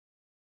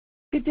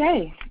Good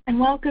day, and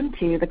welcome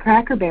to the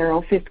Cracker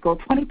Barrel Fiscal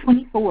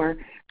 2024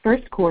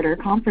 First Quarter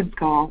Conference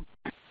Call.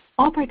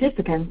 All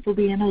participants will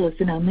be in a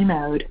listen-only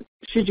mode.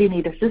 Should you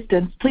need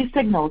assistance, please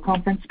signal a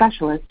conference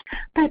specialist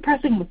by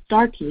pressing the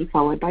star key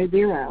followed by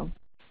 0.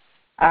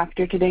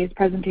 After today's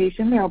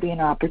presentation, there will be an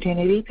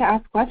opportunity to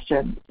ask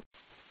questions.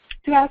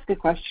 To ask a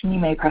question, you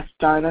may press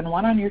star then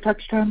 1 on your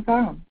touch-tone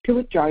phone. To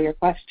withdraw your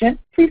question,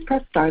 please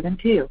press star then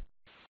 2.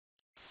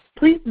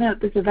 Please note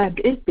this event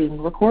is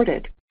being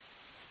recorded.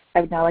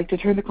 I would now like to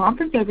turn the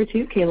conference over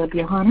to Caleb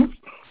Johannes,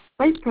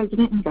 Vice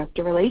President,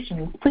 Investor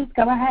Relations. Please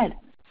go ahead.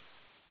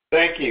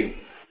 Thank you.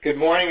 Good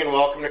morning and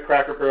welcome to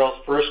Cracker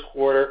Barrel's First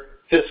Quarter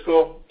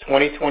Fiscal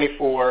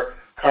 2024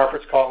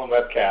 Conference Call and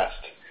Webcast.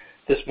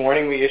 This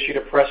morning we issued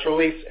a press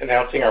release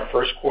announcing our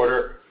first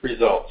quarter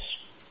results.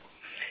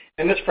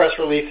 In this press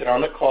release and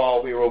on the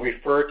call, we will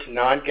refer to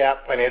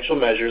non-GAAP financial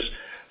measures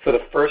for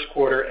the first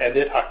quarter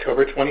ended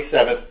October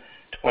 27,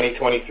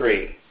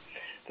 2023.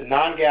 The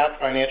non-GAAP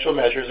financial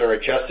measures are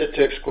adjusted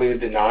to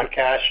exclude the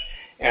non-cash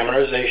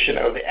amortization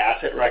of the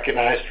asset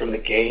recognized from the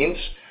gains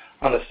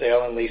on the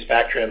sale and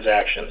leaseback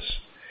transactions,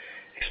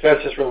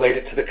 expenses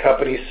related to the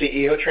company's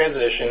CEO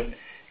transition,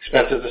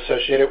 expenses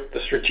associated with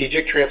the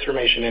strategic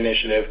transformation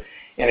initiative,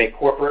 and a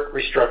corporate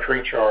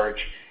restructuring charge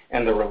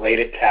and the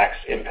related tax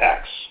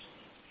impacts.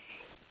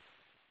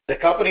 The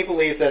company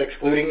believes that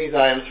excluding these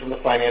items from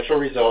the financial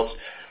results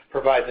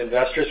provides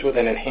investors with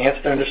an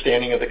enhanced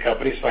understanding of the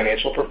company's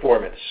financial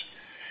performance.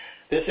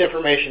 This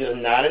information is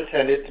not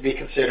intended to be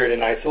considered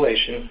in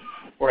isolation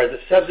or as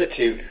a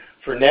substitute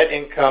for net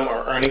income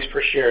or earnings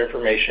per share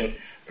information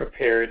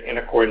prepared in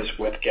accordance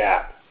with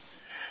GAAP.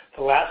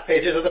 The last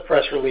pages of the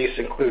press release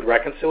include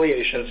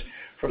reconciliations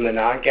from the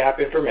non-GAAP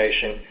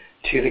information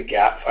to the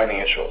GAAP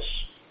financials.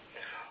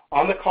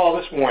 On the call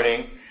this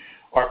morning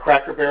are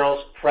Cracker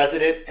Barrel's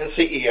President and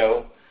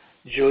CEO,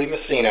 Julie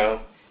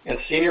Masino, and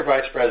Senior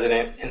Vice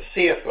President and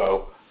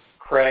CFO,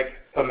 Craig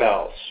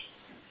Pommells.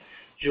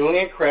 Julie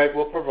and Craig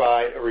will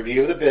provide a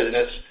review of the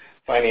business,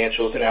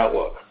 financials, and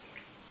outlook.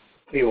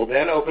 We will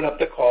then open up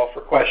the call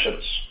for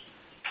questions.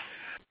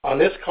 On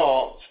this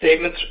call,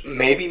 statements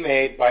may be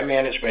made by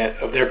management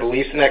of their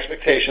beliefs and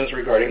expectations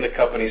regarding the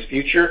company's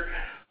future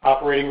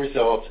operating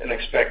results and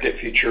expected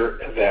future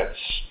events.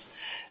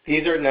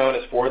 These are known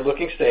as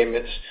forward-looking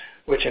statements,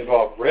 which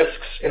involve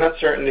risks and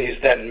uncertainties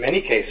that in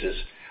many cases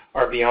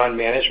are beyond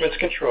management's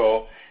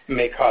control and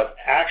may cause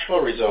actual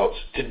results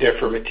to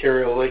differ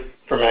materially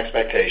from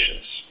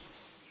expectations.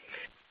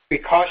 We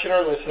caution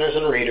our listeners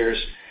and readers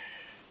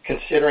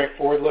considering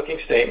forward-looking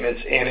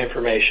statements and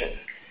information.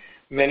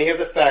 Many of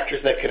the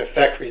factors that could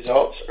affect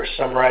results are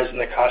summarized in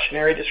the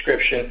cautionary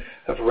description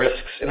of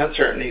risks and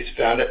uncertainties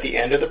found at the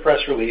end of the press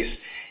release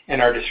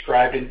and are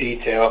described in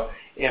detail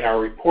in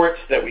our reports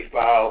that we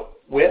file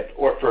with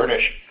or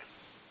furnish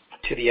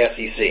to the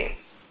SEC.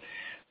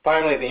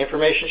 Finally, the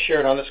information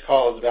shared on this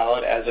call is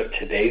valid as of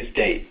today's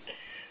date.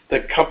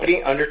 The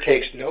company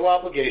undertakes no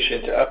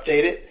obligation to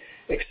update it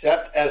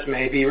except as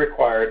may be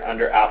required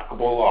under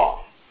applicable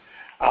law.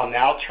 I'll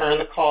now turn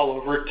the call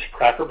over to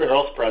Cracker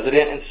Barrel's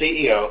President and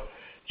CEO,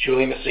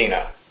 Julie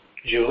Masino.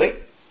 Julie?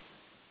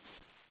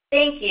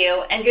 Thank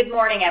you, and good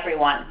morning,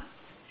 everyone.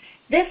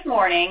 This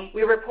morning,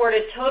 we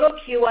reported total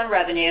Q1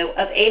 revenue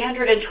of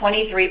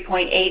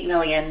 $823.8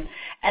 million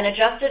and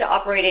adjusted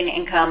operating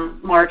income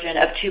margin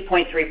of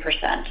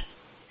 2.3%.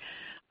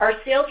 Our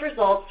sales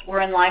results were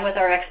in line with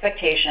our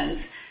expectations,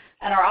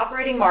 and our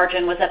operating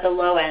margin was at the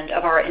low end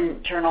of our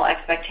internal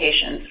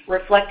expectations,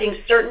 reflecting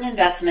certain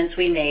investments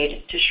we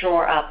made to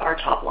shore up our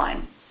top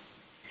line.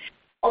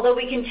 Although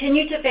we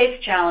continue to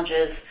face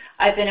challenges,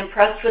 I've been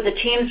impressed with the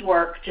team's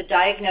work to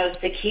diagnose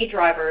the key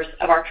drivers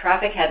of our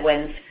traffic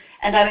headwinds,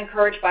 and I'm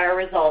encouraged by our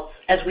results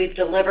as we've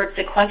delivered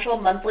sequential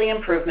monthly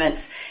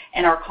improvements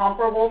in our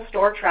comparable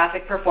store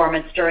traffic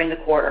performance during the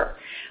quarter,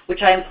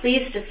 which I am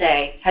pleased to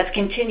say has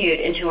continued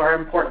into our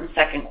important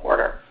second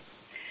quarter.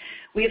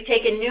 We have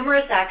taken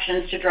numerous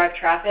actions to drive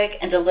traffic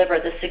and deliver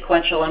the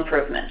sequential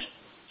improvement.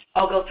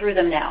 I'll go through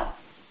them now.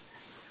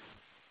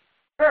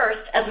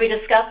 First, as we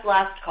discussed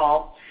last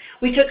call,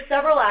 we took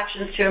several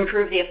actions to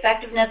improve the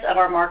effectiveness of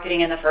our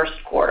marketing in the first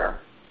quarter.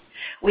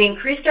 We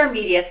increased our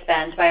media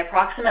spend by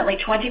approximately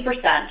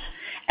 20%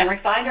 and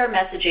refined our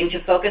messaging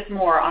to focus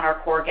more on our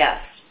core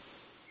guests.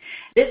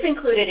 This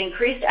included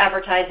increased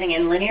advertising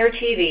in linear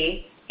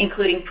TV,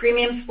 including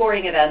premium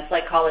sporting events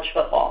like college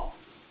football.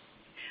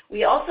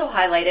 We also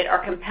highlighted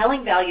our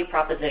compelling value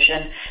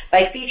proposition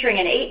by featuring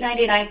an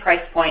 $8.99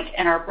 price point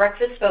in our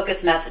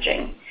breakfast-focused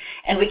messaging,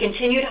 and we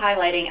continued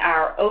highlighting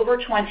our over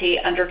 20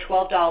 under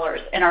 $12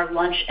 in our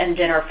lunch and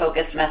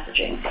dinner-focused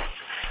messaging.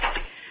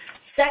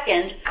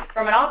 Second,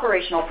 from an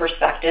operational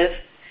perspective,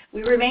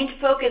 we remained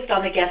focused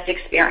on the guest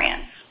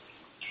experience.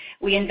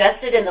 We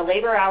invested in the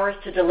labor hours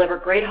to deliver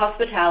great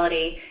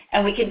hospitality,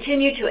 and we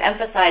continue to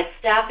emphasize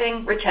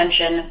staffing,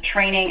 retention,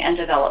 training, and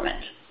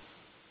development.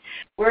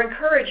 We're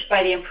encouraged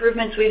by the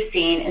improvements we've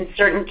seen in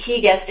certain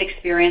key guest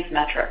experience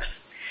metrics.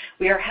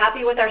 We are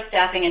happy with our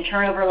staffing and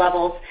turnover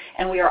levels,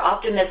 and we are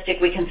optimistic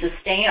we can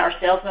sustain our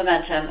sales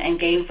momentum and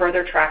gain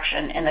further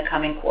traction in the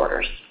coming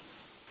quarters.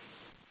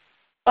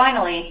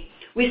 Finally,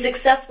 we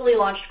successfully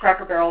launched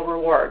Cracker Barrel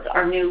Rewards,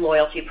 our new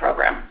loyalty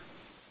program.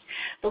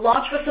 The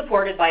launch was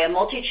supported by a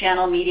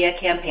multi-channel media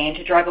campaign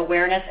to drive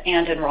awareness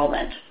and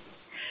enrollment.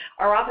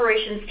 Our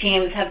operations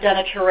teams have done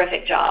a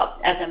terrific job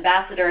as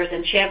ambassadors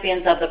and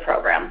champions of the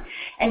program,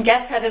 and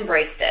guests have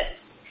embraced it.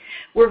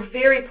 We're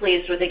very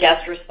pleased with the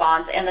guest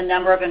response and the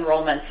number of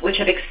enrollments, which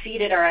have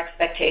exceeded our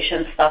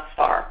expectations thus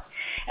far.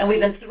 And we've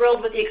been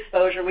thrilled with the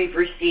exposure we've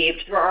received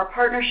through our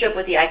partnership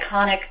with the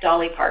iconic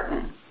Dolly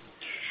Parton.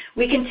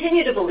 We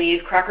continue to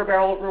believe Cracker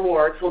Barrel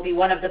Rewards will be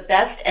one of the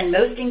best and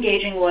most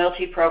engaging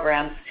loyalty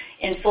programs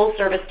in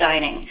full-service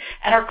dining,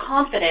 and are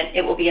confident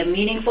it will be a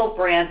meaningful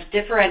brand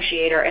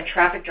differentiator and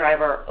traffic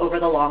driver over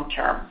the long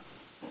term.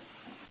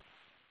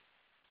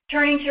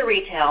 Turning to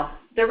retail,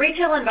 the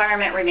retail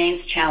environment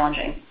remains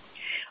challenging.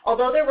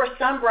 Although there were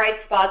some bright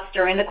spots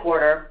during the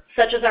quarter,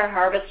 such as our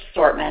harvest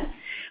assortment,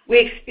 we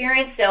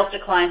experienced sales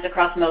declines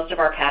across most of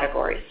our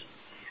categories.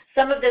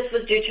 Some of this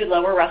was due to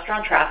lower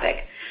restaurant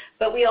traffic,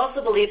 but we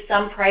also believe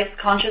some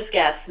price-conscious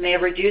guests may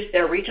have reduced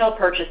their retail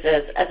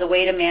purchases as a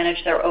way to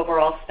manage their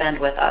overall spend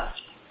with us.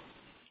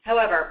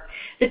 However,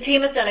 the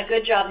team has done a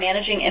good job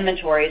managing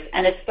inventories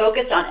and is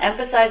focused on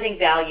emphasizing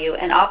value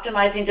and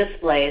optimizing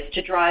displays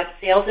to drive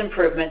sales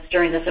improvements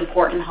during this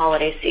important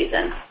holiday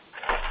season.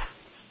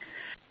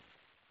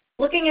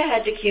 Looking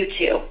ahead to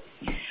Q2,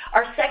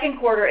 our second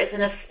quarter is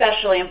an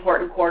especially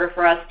important quarter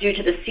for us due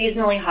to the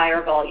seasonally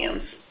higher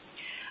volumes.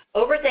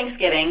 Over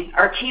Thanksgiving,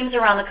 our teams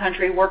around the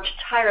country worked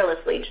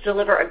tirelessly to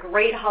deliver a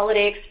great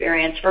holiday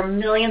experience for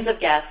millions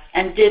of guests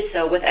and did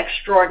so with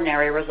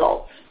extraordinary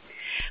results.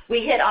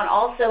 We hit on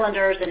all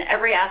cylinders in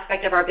every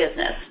aspect of our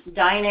business: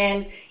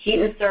 dine-in, heat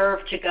and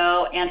serve,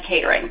 to-go, and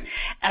catering.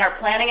 And our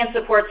planning and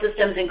support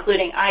systems,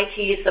 including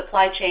IT,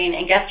 supply chain,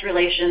 and guest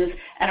relations,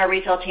 and our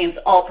retail teams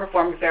all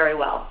performed very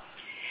well.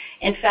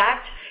 In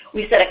fact,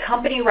 we set a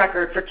company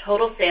record for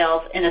total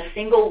sales in a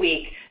single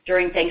week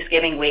during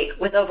Thanksgiving week,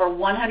 with over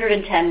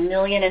 $110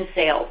 million in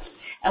sales,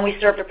 and we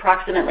served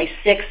approximately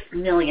 6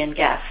 million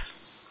guests.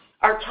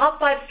 Our top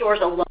 5 stores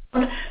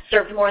alone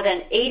served more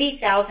than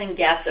 80,000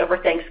 guests over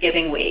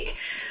Thanksgiving week.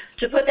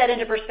 To put that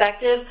into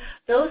perspective,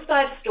 those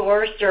 5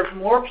 stores served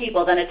more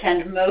people than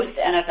attend most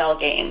NFL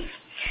games.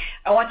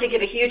 I want to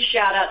give a huge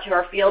shout out to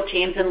our field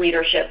teams and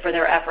leadership for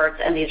their efforts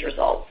and these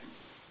results.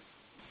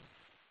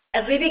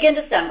 As we begin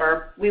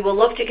December, we will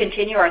look to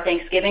continue our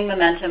Thanksgiving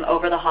momentum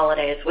over the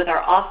holidays with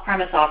our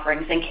off-premise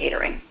offerings and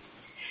catering.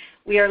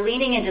 We are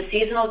leaning into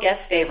seasonal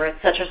guest favorites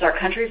such as our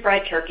country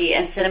fried turkey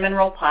and cinnamon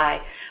roll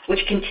pie,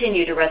 which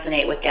continue to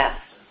resonate with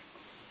guests.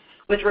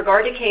 With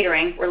regard to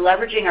catering, we're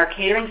leveraging our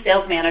catering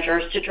sales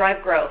managers to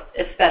drive growth,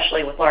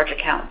 especially with large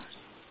accounts.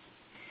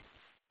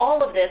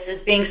 All of this is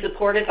being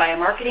supported by a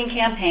marketing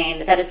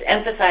campaign that is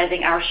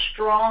emphasizing our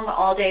strong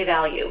all-day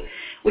value,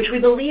 which we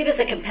believe is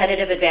a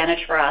competitive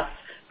advantage for us,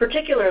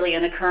 particularly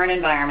in the current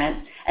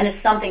environment, and is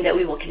something that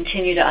we will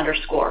continue to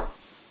underscore.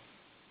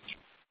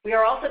 We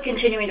are also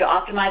continuing to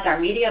optimize our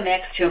media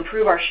mix to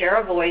improve our share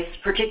of voice,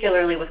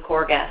 particularly with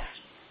core guests.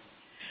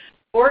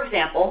 For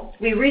example,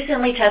 we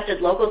recently tested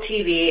local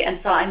TV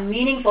and saw a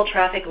meaningful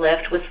traffic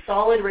lift with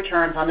solid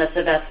returns on this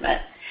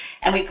investment,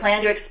 and we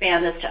plan to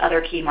expand this to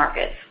other key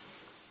markets.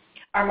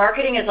 Our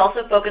marketing is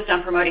also focused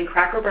on promoting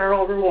Cracker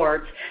Barrel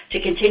Rewards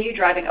to continue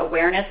driving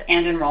awareness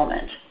and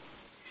enrollment.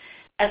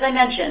 As I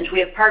mentioned, we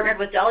have partnered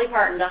with Dolly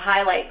Parton to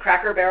highlight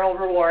Cracker Barrel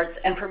Rewards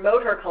and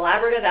promote her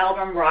collaborative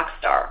album,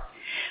 Rockstar.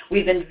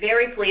 We've been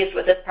very pleased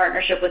with this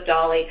partnership with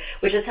Dolly,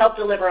 which has helped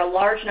deliver a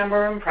large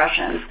number of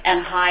impressions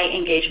and high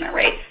engagement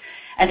rates,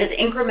 and has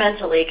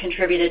incrementally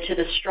contributed to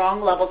the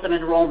strong levels of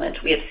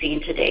enrollment we have seen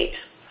to date.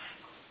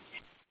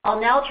 I'll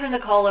now turn the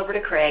call over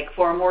to Craig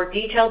for a more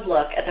detailed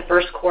look at the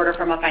first quarter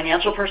from a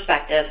financial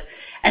perspective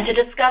and to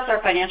discuss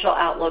our financial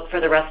outlook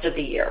for the rest of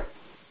the year.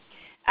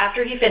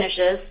 After he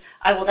finishes,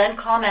 I will then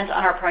comment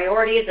on our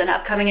priorities and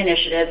upcoming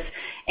initiatives,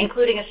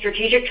 including a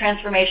strategic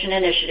transformation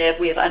initiative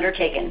we have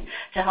undertaken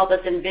to help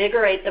us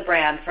invigorate the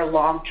brand for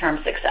long-term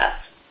success.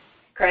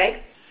 Craig?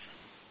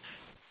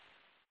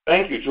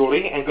 Thank you,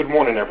 Julie, and good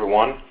morning,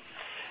 everyone.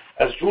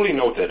 As Julie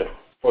noted,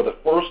 for the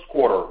first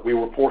quarter, we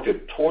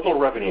reported total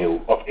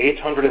revenue of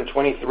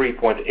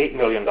 $823.8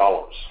 million.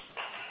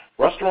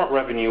 Restaurant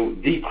revenue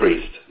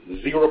decreased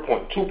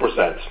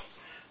 0.2%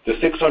 to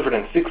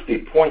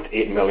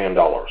 $660.8 million.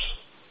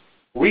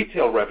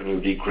 Retail revenue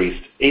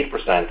decreased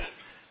 8%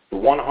 to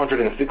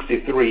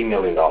 $163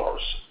 million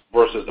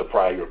versus the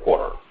prior year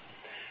quarter.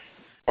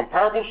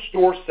 Comparable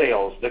store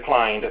sales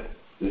declined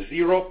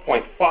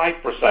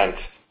 0.5%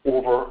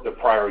 over the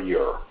prior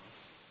year.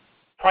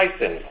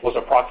 Pricing was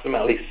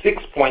approximately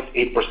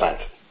 6.8%.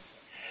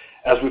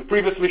 As we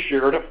previously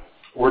shared,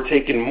 we're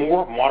taking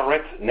more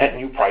moderate net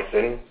new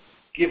pricing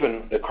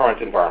given the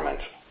current environment.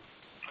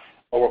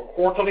 Our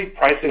quarterly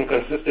pricing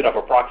consisted of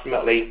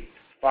approximately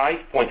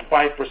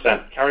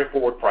 5.5%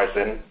 carry-forward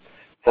pricing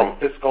from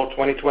fiscal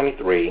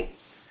 2023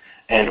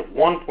 and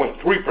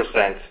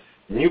 1.3%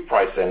 new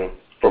pricing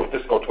from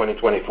fiscal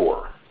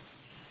 2024.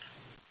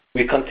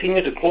 We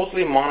continue to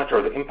closely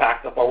monitor the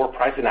impact of our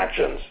pricing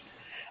actions,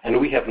 and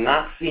we have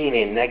not seen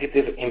a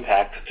negative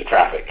impact to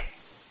traffic.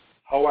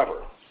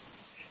 However,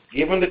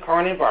 given the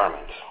current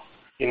environment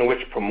in which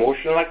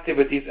promotional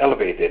activity is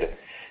elevated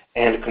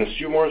and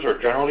consumers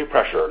are generally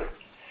pressured,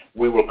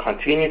 we will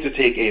continue to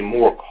take a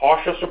more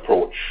cautious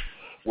approach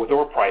with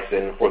our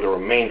pricing for the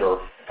remainder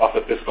of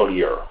the fiscal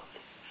year.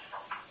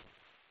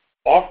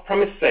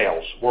 Off-premise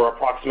sales were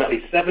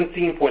approximately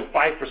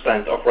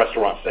 17.5% of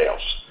restaurant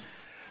sales.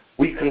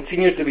 We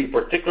continue to be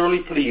particularly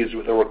pleased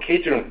with our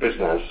catering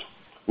business,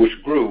 which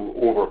grew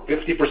over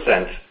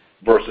 50%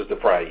 versus the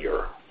prior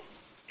year.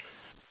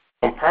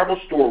 Comparable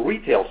store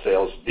retail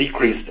sales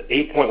decreased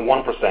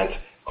 8.1%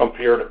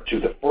 compared to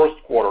the first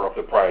quarter of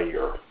the prior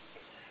year.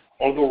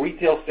 Although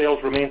retail sales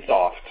remain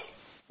soft,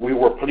 we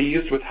were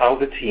pleased with how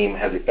the team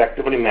has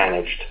effectively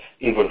managed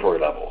inventory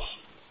levels.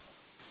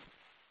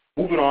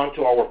 Moving on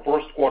to our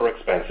first quarter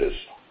expenses.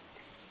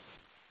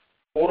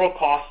 Total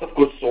cost of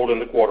goods sold in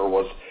the quarter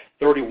was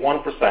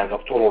 31%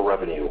 of total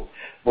revenue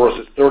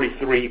versus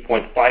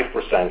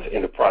 33.5%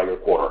 in the prior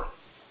quarter.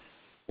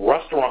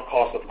 Restaurant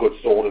cost of goods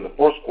sold in the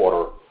first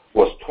quarter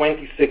was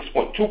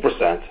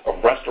 26.2%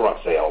 of restaurant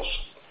sales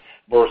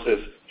versus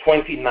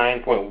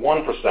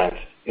 29.1%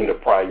 in the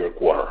prior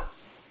quarter.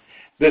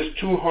 This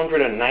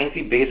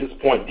 290 basis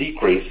point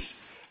decrease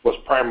was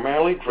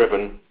primarily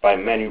driven by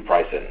menu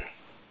pricing.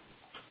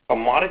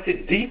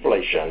 Commodity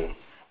deflation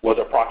was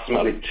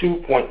approximately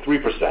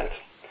 2.3%,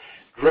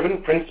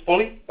 driven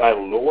principally by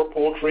lower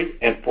poultry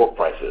and pork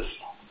prices.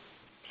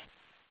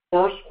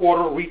 First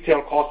quarter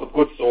retail cost of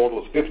goods sold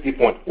was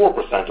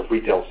 50.4% of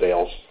retail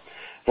sales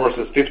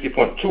versus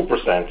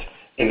 50.2%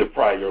 in the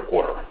prior year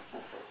quarter.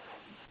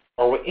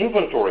 Our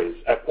inventories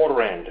at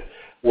quarter end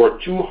were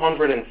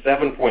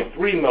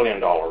 $207.3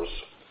 million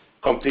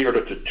compared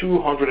to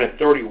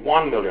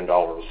 $231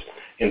 million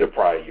in the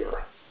prior year.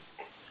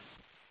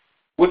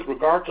 With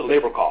regard to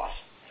labor costs,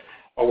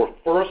 our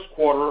first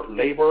quarter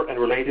labor and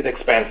related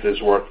expenses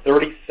were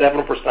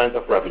 37%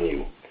 of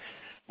revenue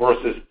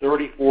versus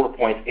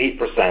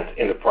 34.8%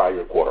 in the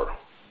prior quarter.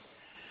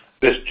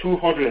 This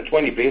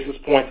 220 basis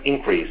point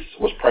increase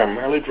was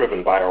primarily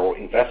driven by our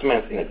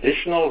investments in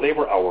additional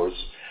labor hours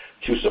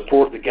to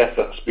support the guest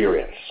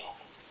experience.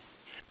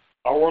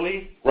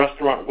 Hourly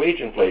restaurant wage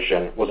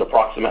inflation was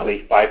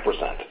approximately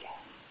 5%.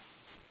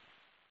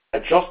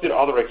 Adjusted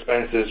other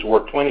expenses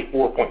were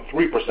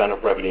 24.3%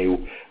 of revenue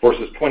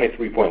versus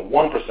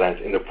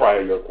 23.1% in the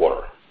prior year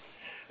quarter.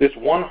 This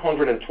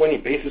 120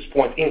 basis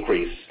point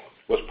increase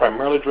was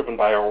primarily driven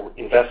by our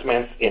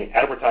investments in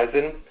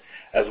advertising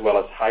as well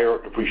as higher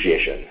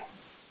depreciation.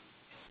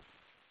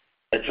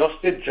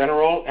 Adjusted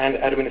general and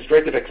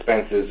administrative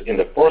expenses in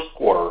the first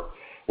quarter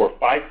were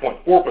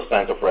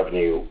 5.4% of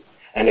revenue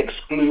and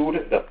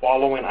exclude the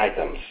following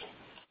items.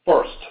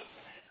 First,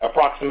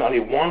 approximately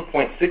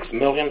 $1.6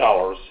 million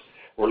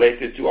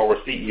related to our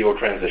CEO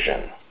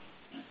transition.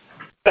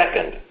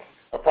 Second,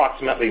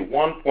 approximately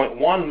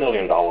 $1.1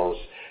 million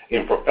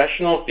in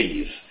professional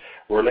fees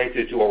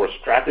related to our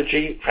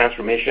strategy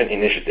transformation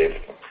initiative,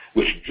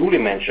 which Julie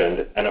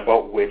mentioned and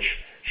about which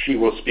she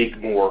will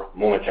speak more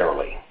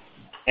momentarily.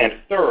 And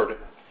third,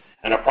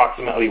 an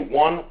approximately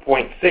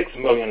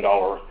 $1.6 million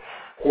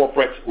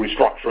corporate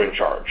restructuring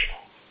charge.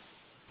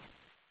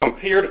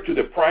 Compared to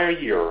the prior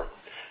year,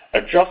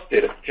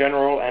 adjusted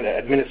general and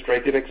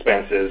administrative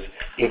expenses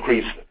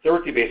increased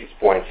 30 basis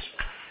points,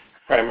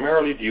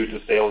 primarily due to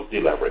sales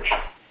deleverage.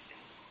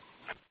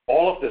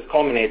 All of this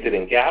culminated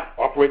in GAAP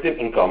operating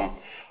income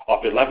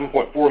of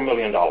 $11.4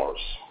 million.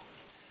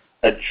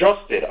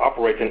 Adjusted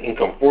operating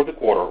income for the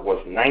quarter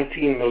was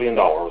 $19 million,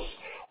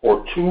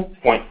 or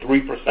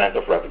 2.3%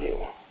 of revenue.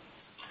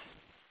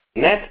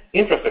 Net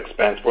interest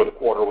expense for the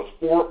quarter was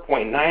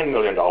 $4.9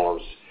 million,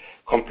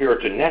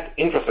 compared to net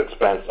interest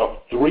expense of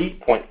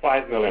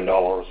 $3.5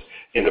 million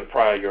in the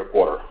prior year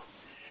quarter.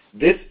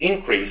 This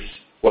increase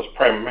was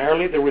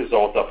primarily the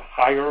result of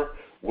higher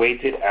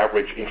weighted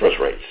average interest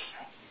rates.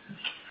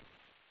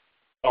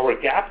 Our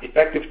GAAP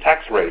effective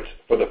tax rate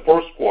for the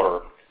first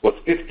quarter was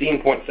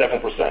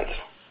 15.7%.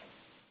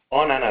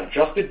 On an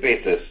adjusted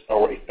basis,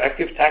 our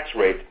effective tax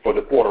rate for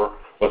the quarter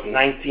was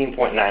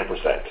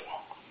 19.9%.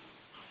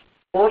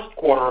 First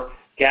quarter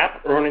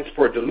GAAP earnings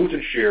per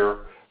diluted share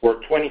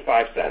were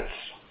 25 cents,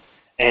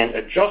 and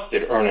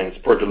adjusted earnings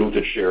per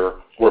diluted share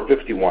were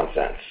 51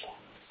 cents.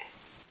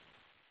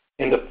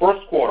 In the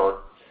first quarter,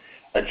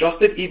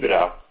 adjusted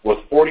EBITDA was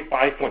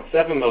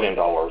 $45.7 million,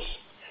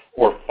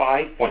 or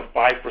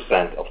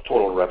 5.5% of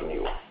total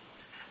revenue.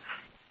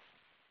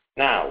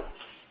 Now,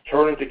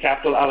 turning to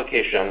capital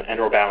allocation and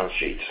our balance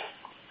sheet.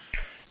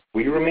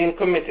 We remain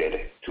committed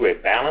to a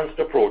balanced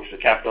approach to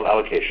capital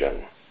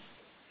allocation.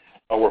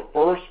 Our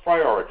first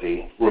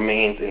priority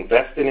remains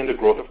investing in the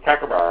growth of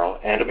Cracker Barrel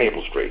and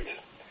Maple Street.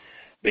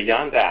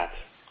 Beyond that,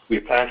 we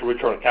plan to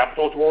return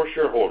capital to our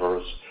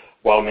shareholders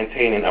while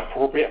maintaining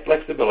appropriate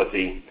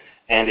flexibility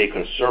and a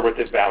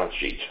conservative balance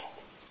sheet.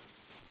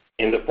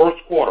 In the first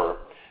quarter,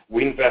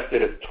 we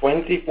invested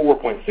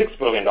 $24.6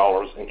 billion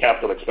in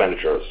capital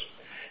expenditures,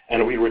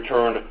 and we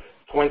returned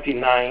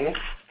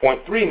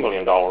 $29.3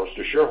 million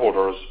to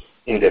shareholders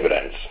in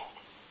dividends.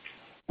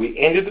 We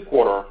ended the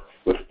quarter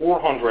with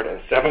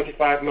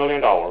 $475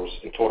 million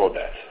in total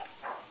debt.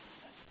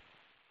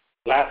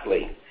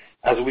 Lastly,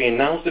 as we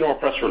announced in our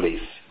press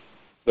release,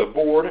 the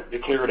board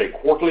declared a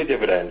quarterly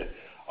dividend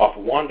of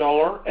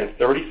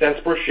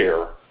 $1.30 per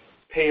share,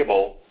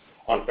 payable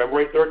on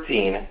February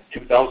 13,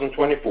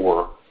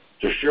 2024,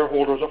 to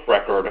shareholders of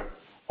record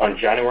on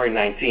January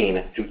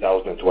 19,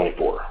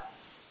 2024.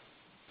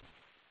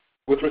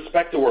 With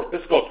respect to our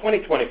fiscal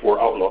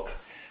 2024 outlook,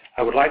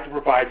 I would like to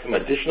provide some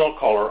additional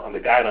color on the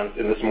guidance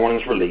in this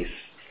morning's release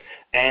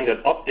and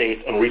an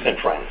update on recent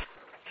trends.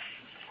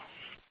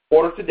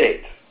 Quarter to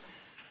date,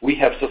 we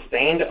have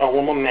sustained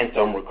our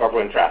momentum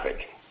recovering traffic.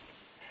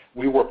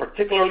 We were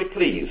particularly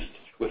pleased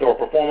with our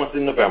performance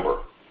in November,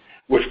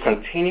 which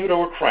continued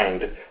our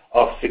trend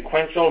of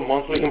sequential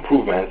monthly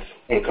improvements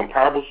in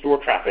comparable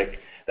store traffic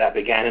that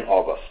began in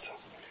August.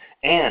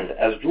 And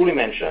as Julie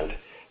mentioned,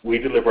 we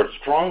delivered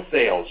strong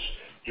sales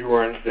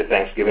during the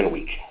Thanksgiving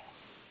week.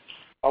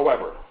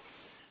 However,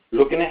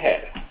 looking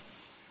ahead,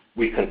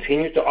 we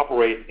continue to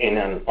operate in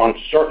an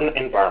uncertain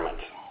environment.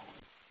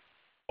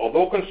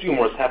 Although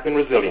consumers have been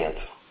resilient,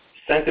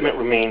 sentiment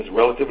remains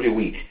relatively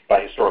weak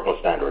by historical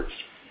standards,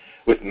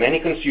 with many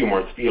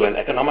consumers feeling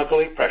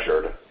economically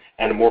pressured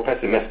and more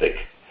pessimistic,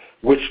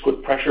 which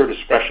could pressure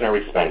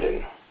discretionary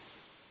spending.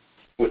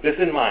 With this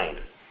in mind,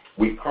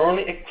 we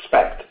currently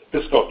expect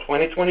fiscal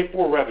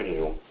 2024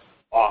 revenue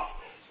of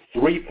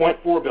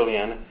 $3.4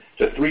 billion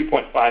to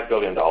 $3.5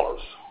 billion.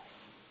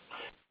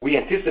 We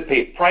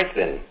anticipate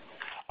pricing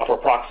of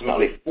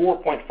approximately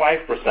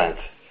 4.5%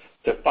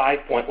 to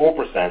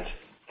 5.0%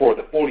 for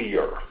the full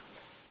year,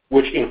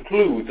 which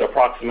includes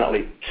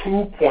approximately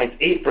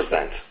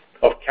 2.8%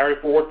 of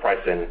carry-forward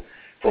pricing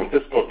from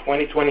fiscal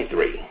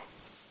 2023.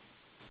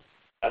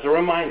 As a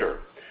reminder,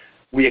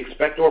 we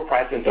expect our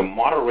pricing to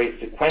moderate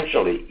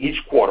sequentially each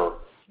quarter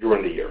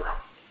during the year.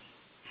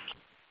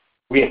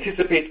 We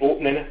anticipate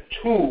opening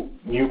 2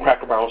 new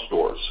Cracker Barrel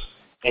stores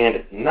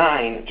and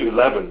 9 to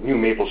 11 new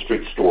Maple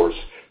Street stores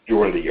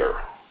during the year.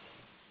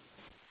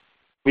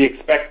 We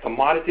expect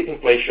commodity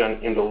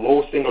inflation in the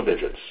low single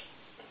digits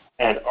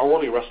and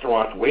hourly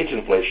restaurant wage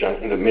inflation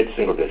in the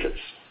mid-single digits.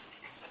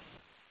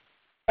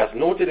 As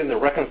noted in the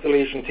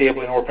reconciliation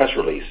table in our press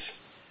release,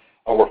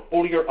 our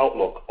full-year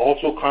outlook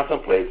also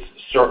contemplates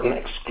certain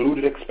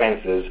excluded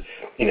expenses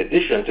in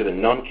addition to the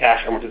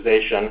non-cash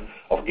amortization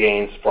of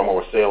gains from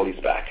our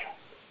sale-leaseback.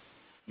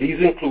 These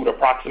include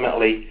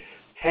approximately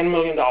 $10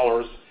 million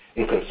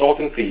in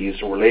consulting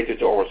fees related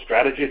to our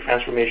strategy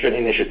transformation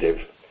initiative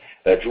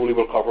that Julie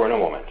will cover in a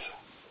moment,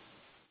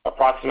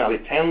 approximately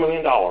 $10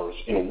 million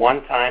in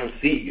one-time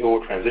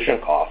CEO transition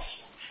costs,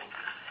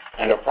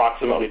 and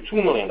approximately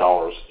 $2 million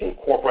in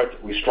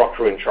corporate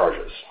restructuring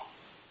charges.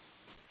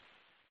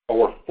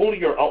 Our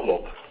full-year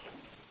outlook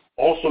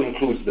also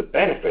includes the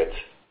benefit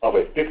of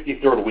a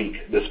 53rd week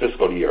this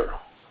fiscal year.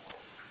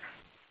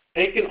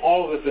 Taking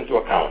all of this into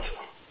account,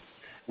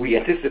 we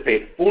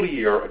anticipate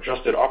full-year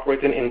adjusted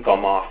operating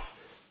income of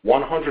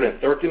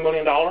 $130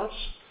 million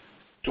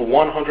to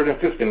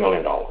 $150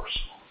 million.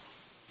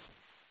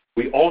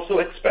 We also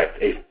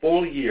expect a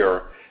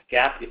full-year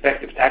GAAP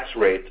effective tax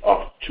rate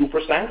of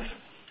 2%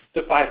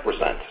 to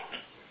 5%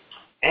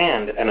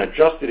 and an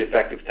adjusted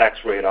effective tax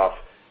rate of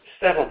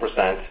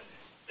 7%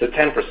 to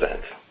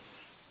 10%,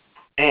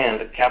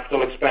 and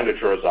capital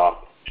expenditures of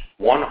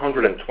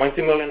 $120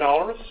 million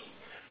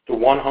to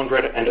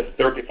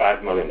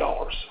 $135 million.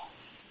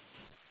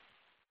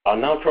 I'll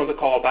now turn the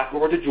call back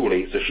over to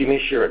Julie so she may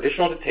share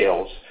additional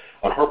details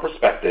on her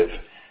perspective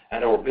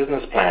and our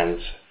business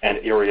plans and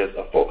areas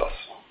of focus.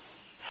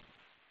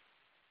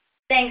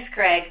 Thanks,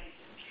 Craig.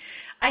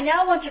 I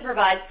now want to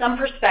provide some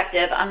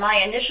perspective on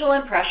my initial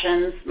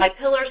impressions, my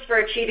pillars for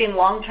achieving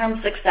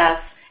long-term success,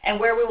 and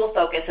where we will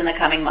focus in the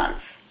coming months.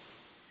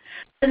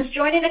 Since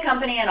joining the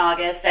company in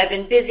August, I've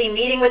been busy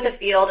meeting with the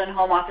field and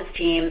home office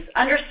teams,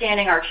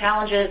 understanding our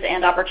challenges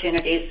and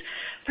opportunities,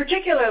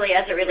 particularly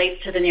as it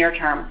relates to the near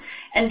term,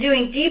 and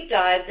doing deep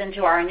dives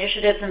into our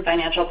initiatives and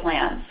financial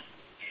plans.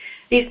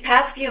 These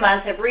past few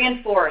months have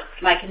reinforced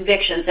my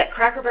convictions that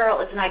Cracker Barrel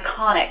is an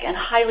iconic and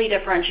highly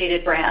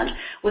differentiated brand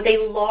with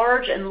a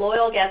large and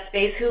loyal guest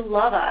base who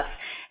love us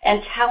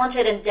and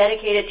talented and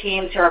dedicated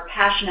teams who are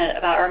passionate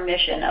about our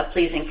mission of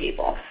pleasing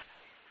people.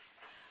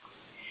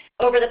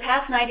 Over the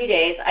past 90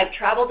 days, I've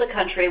traveled the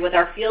country with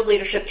our field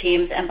leadership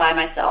teams and by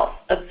myself,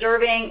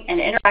 observing and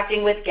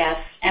interacting with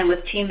guests and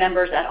with team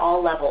members at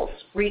all levels,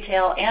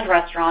 retail and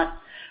restaurant,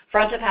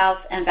 front of house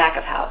and back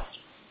of house.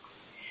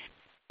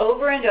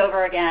 Over and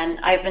over again,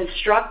 I've been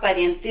struck by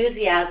the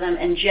enthusiasm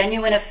and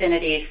genuine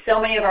affinity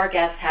so many of our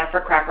guests have for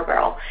Cracker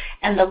Barrel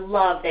and the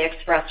love they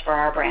express for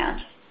our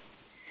brand.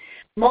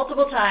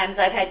 Multiple times,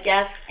 I've had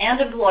guests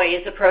and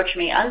employees approach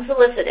me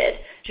unsolicited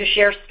to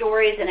share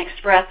stories and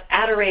express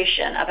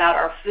adoration about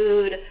our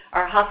food,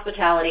 our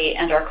hospitality,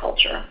 and our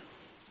culture.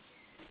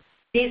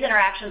 These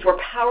interactions were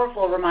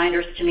powerful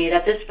reminders to me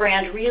that this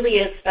brand really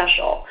is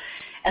special,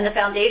 and the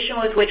foundation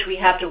with which we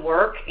have to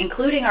work,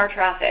 including our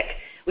traffic,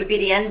 would be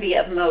the envy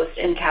of most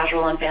in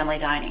casual and family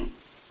dining.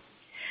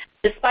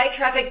 Despite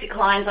traffic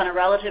declines on a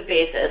relative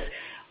basis,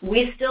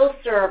 we still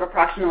serve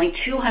approximately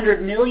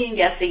 200 million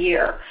guests a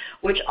year,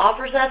 which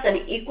offers us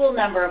an equal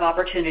number of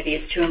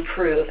opportunities to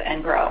improve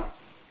and grow.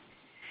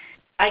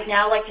 I'd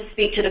now like to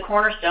speak to the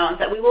cornerstones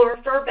that we will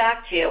refer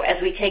back to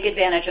as we take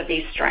advantage of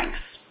these strengths.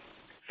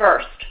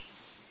 First,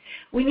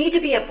 we need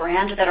to be a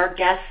brand that our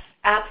guests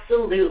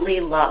absolutely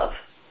love.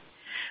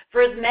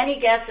 For as many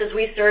guests as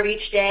we serve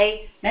each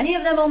day, many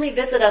of them only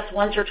visit us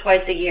once or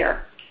twice a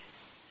year.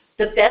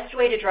 The best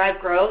way to drive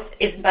growth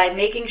is by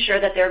making sure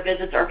that their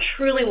visits are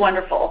truly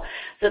wonderful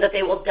so that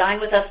they will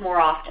dine with us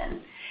more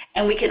often.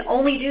 And we can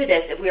only do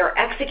this if we are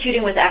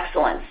executing with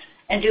excellence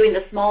and doing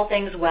the small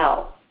things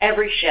well,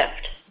 every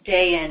shift,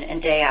 day in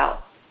and day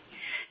out.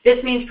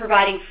 This means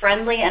providing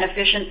friendly and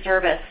efficient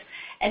service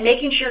and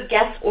making sure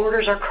guests'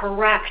 orders are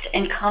correct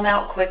and come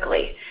out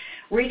quickly.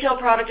 Retail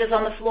product is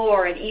on the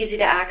floor and easy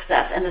to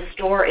access, and the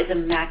store is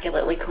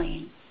immaculately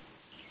clean.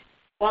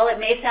 While it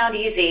may sound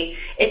easy,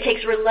 it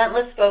takes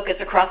relentless focus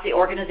across the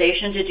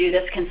organization to do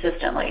this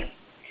consistently.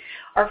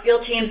 Our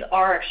field teams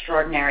are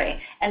extraordinary,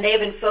 and they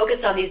have been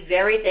focused on these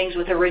very things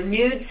with a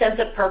renewed sense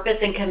of purpose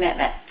and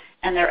commitment,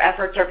 and their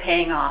efforts are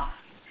paying off.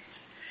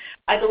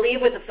 I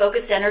believe with the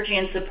focused energy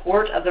and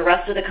support of the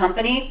rest of the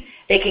company,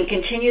 they can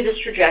continue this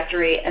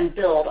trajectory and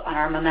build on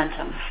our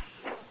momentum.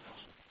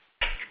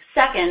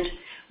 Second,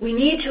 we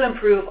need to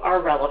improve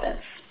our relevance.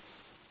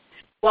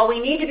 While we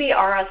need to be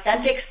our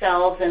authentic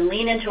selves and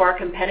lean into our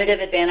competitive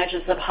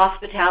advantages of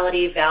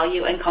hospitality,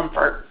 value, and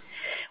comfort,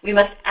 we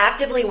must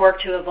actively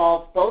work to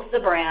evolve both the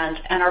brand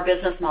and our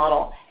business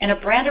model in a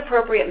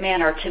brand-appropriate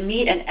manner to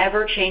meet an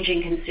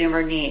ever-changing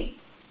consumer need.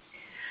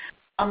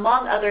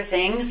 Among other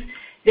things,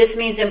 this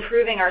means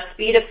improving our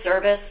speed of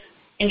service,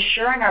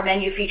 ensuring our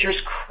menu features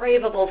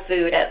craveable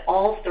food at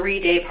all 3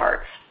 day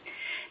parts,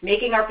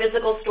 making our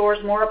physical stores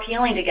more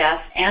appealing to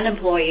guests and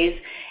employees,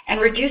 and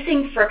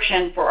reducing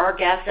friction for our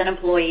guests and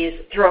employees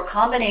through a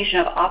combination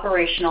of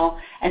operational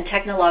and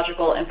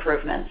technological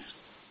improvements.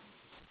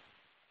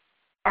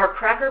 Our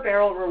Cracker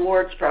Barrel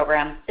Rewards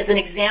program is an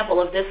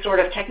example of this sort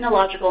of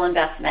technological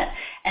investment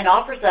and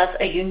offers us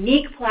a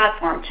unique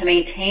platform to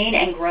maintain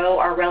and grow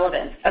our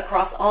relevance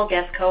across all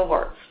guest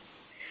cohorts.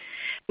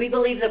 We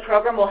believe the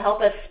program will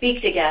help us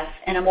speak to guests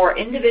in a more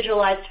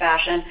individualized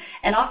fashion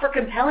and offer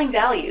compelling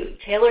value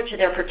tailored to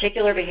their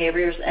particular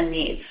behaviors and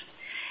needs,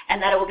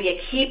 and that it will be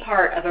a key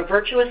part of a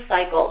virtuous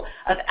cycle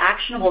of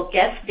actionable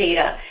guest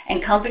data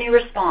and company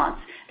response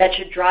that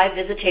should drive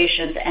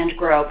visitations and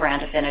grow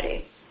brand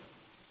affinity.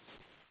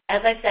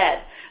 As I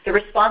said, the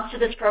response to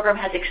this program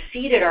has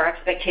exceeded our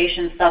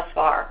expectations thus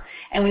far,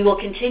 and we will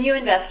continue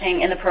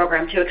investing in the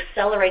program to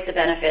accelerate the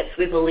benefits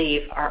we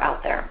believe are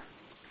out there.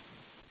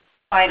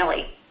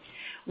 Finally,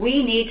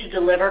 we need to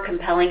deliver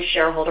compelling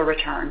shareholder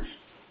returns.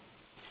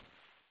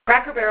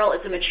 Cracker Barrel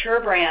is a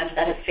mature brand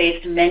that has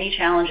faced many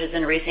challenges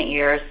in recent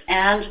years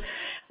and,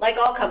 like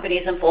all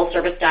companies in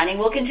full-service dining,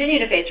 will continue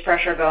to face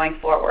pressure going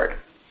forward.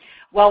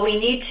 While we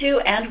need to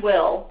and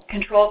will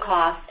control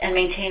costs and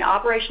maintain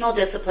operational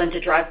discipline to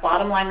drive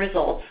bottom-line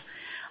results,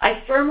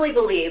 I firmly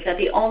believe that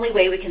the only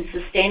way we can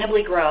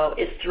sustainably grow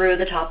is through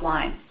the top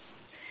line.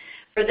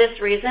 For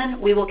this reason,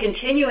 we will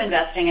continue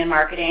investing in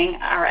marketing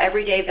our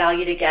everyday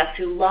value to guests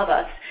who love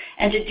us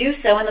and to do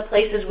so in the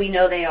places we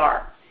know they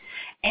are,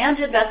 and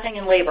investing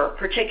in labor,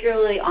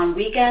 particularly on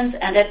weekends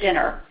and at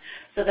dinner,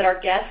 so that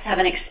our guests have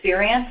an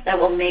experience that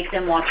will make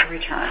them want to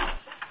return.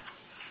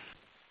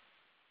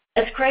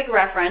 As Craig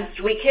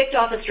referenced, we kicked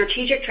off a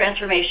strategic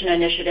transformation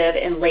initiative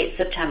in late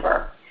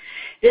September.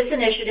 This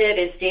initiative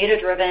is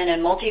data-driven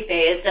and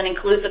multi-phased and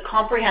includes a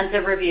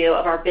comprehensive review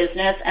of our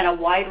business and a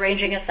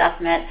wide-ranging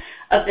assessment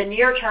of the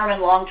near-term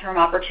and long-term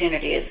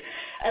opportunities,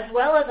 as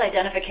well as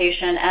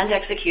identification and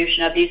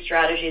execution of these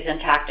strategies and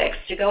tactics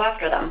to go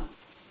after them.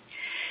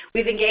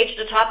 We've engaged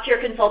a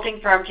top-tier consulting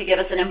firm to give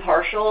us an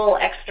impartial,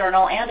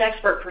 external, and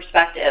expert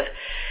perspective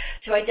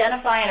to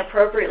identify and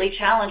appropriately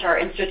challenge our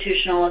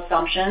institutional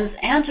assumptions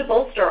and to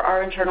bolster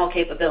our internal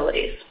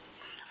capabilities.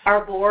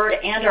 Our board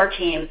and our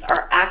teams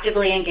are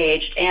actively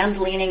engaged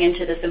and leaning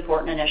into this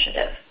important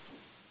initiative.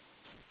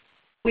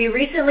 We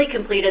recently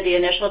completed the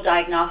initial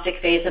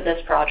diagnostic phase of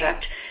this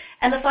project,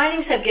 and the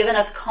findings have given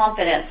us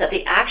confidence that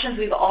the actions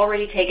we've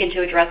already taken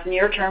to address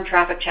near-term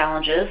traffic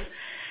challenges,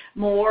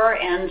 more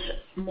and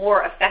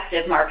more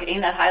effective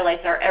marketing that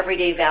highlights our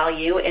everyday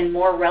value in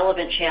more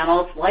relevant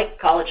channels like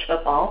college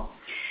football,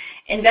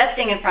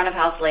 investing in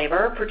front-of-house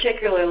labor,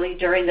 particularly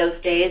during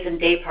those days and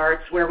day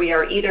parts where we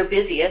are either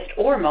busiest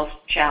or most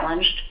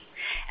challenged,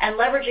 and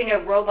leveraging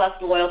a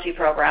robust loyalty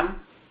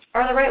program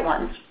are the right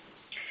ones.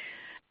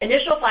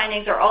 Initial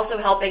findings are also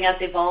helping us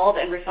evolve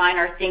and refine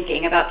our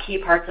thinking about key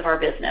parts of our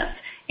business,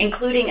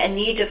 including a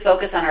need to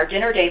focus on our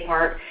dinner day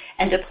part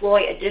and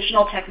deploy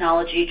additional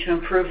technology to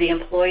improve the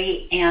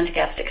employee and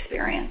guest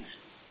experience.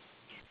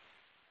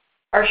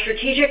 Our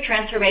strategic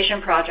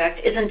transformation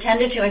project is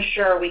intended to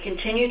ensure we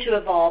continue to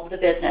evolve the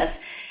business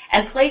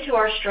and play to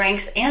our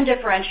strengths and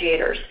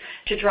differentiators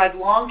to drive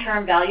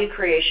long-term value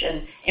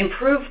creation,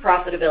 improve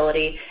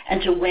profitability,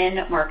 and to win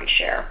market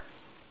share.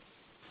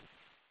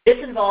 This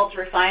involves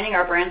refining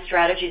our brand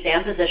strategies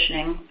and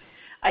positioning,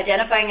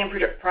 identifying and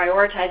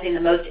prioritizing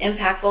the most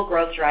impactful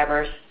growth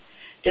drivers,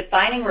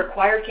 defining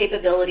required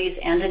capabilities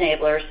and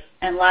enablers,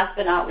 and last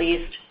but not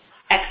least,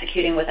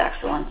 executing with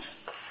excellence.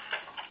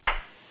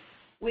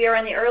 We are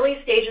in the early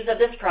stages of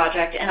this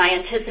project, and I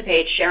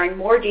anticipate sharing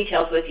more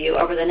details with you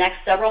over the next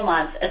several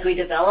months as we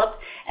develop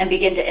and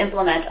begin to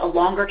implement a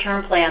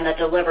longer-term plan that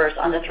delivers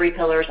on the 3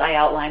 pillars I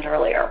outlined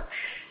earlier: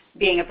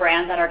 being a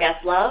brand that our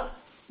guests love,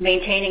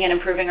 maintaining and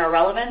improving our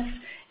relevance,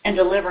 and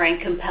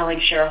delivering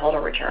compelling shareholder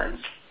returns.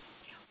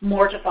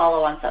 More to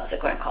follow on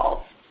subsequent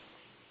calls.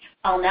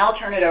 I'll now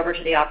turn it over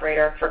to the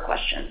operator for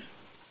questions.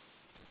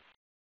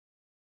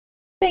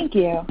 Thank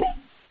you.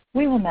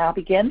 We will now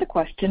begin the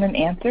question and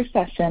answer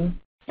session.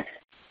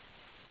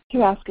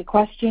 To ask a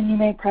question, you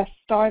may press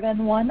star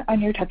then 1 on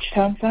your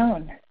touch-tone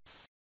phone.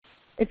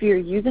 If you're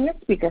using a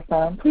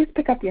speakerphone, please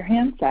pick up your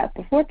handset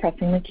before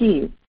pressing the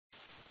keys.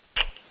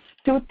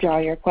 To withdraw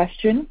your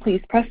question,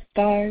 please press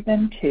star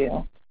then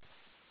 2.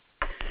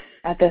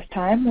 At this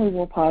time, we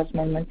will pause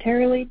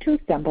momentarily to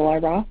assemble our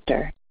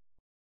roster.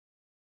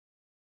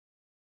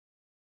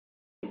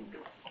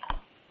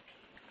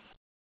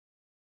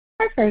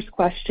 Our first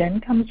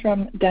question comes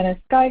from Dennis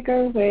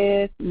Geiger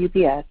with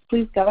UBS.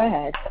 Please go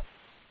ahead.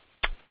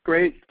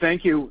 Great.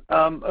 Thank you.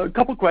 A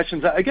couple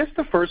questions. I guess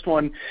the first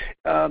one,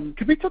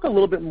 could we talk a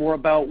little bit more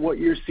about what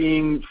you're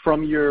seeing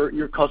from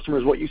your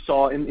customers, what you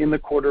saw in the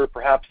quarter,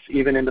 perhaps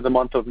even into the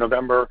month of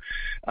November,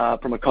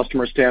 from a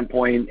customer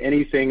standpoint,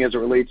 anything as it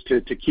relates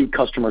to key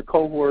customer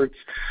cohorts,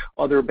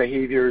 other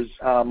behaviors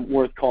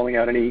worth calling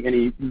out,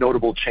 any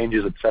notable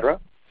changes, et cetera?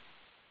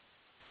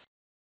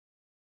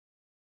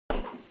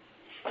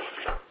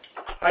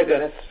 Hi,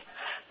 Dennis.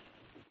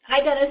 Hi,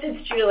 Dennis.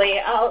 It's Julie.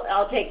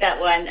 I'll take that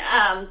one.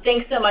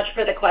 Thanks so much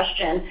for the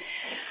question.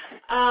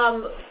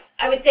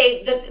 I would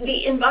say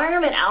the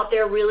environment out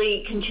there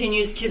really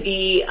continues to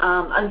be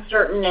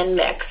uncertain and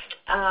mixed.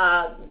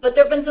 But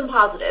there have been some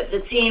positives.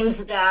 It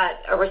seems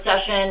that a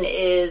recession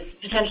is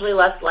potentially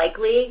less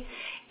likely.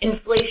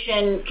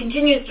 Inflation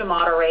continues to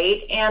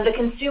moderate, and the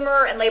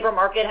consumer and labor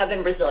market have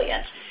been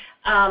resilient.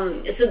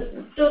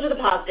 So those are the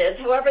positives.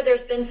 However,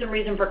 there's been some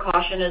reason for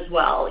caution as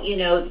well. You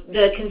know,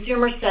 the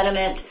consumer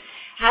sentiment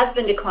has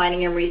been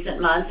declining in recent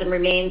months and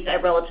remains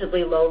at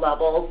relatively low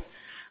levels.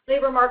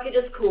 Labor market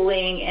is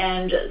cooling,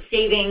 and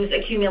savings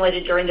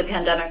accumulated during the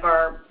pandemic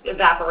are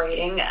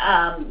evaporating,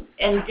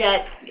 and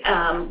debt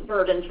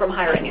burdens from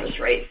higher interest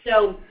rates.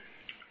 So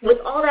with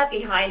all that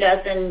behind us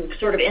and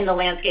sort of in the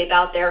landscape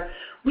out there,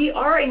 we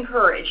are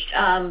encouraged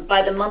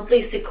by the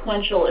monthly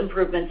sequential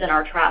improvements in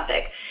our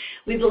traffic.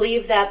 We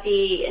believe that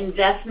the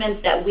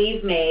investments that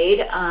we've made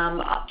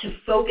to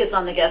focus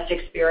on the guest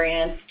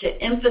experience, to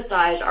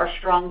emphasize our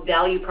strong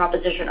value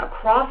proposition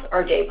across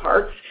our day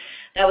parts,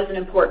 that was an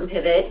important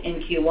pivot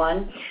in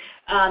Q1,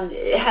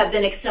 have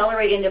been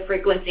accelerating the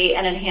frequency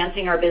and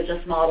enhancing our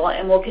business model,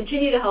 and will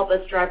continue to help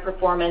us drive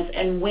performance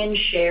and win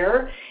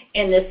share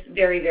in this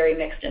very, very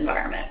mixed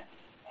environment.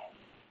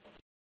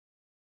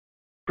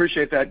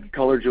 Appreciate that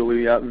color,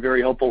 Julie.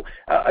 Very helpful.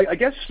 I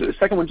guess the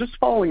second one, just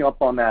following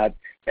up on that,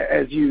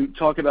 as you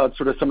talk about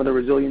sort of some of the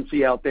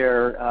resiliency out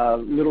there,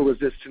 little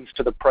resistance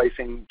to the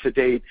pricing to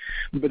date,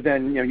 but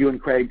then you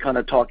and Craig kind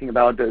of talking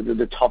about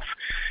the tough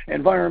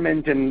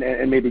environment and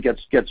maybe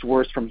gets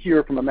worse from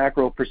here from a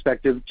macro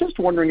perspective. Just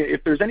wondering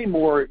if there's any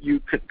more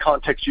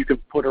context you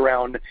could put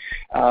around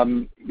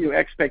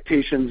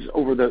expectations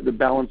over the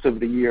balance of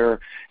the year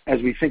as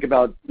we think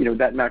about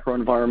that macro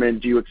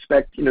environment. Do you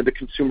expect the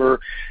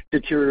consumer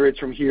deteriorates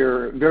from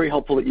here? Very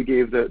helpful that you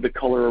gave the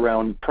color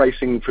around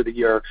pricing for the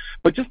year,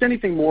 but just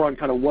anything more on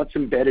kind of what's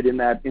embedded in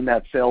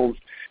that sales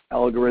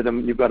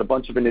algorithm. You've got a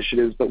bunch of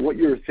initiatives, but what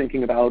you're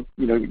thinking about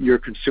your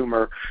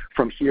consumer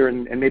from here,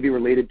 and maybe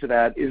related to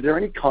that, is there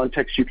any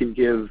context you can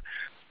give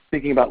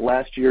thinking about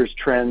last year's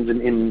trends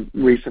in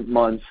recent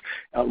months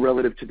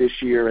relative to this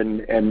year,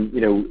 and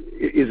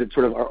is it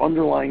sort of our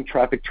underlying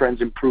traffic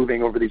trends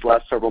improving over these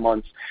last several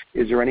months?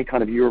 Is there any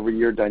kind of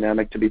year-over-year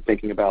dynamic to be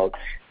thinking about?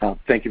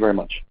 Thank you very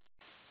much.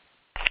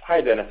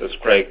 Hi, Dennis. It's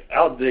Craig.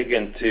 I'll dig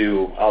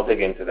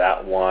into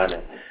that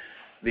one.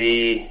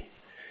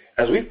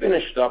 As we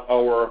finished up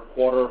our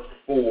quarter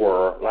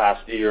 4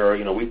 last year,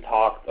 we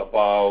talked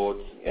about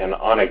an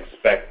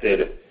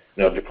unexpected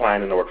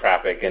decline in our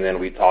traffic, and then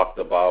we talked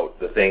about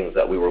the things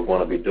that we were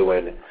going to be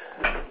doing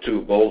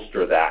to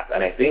bolster that.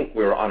 And I think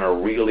we're on a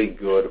really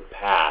good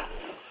path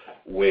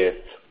with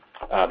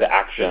the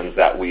actions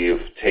that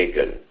we've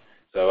taken.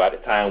 So at the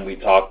time we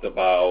talked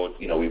about,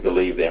 we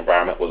believe the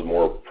environment was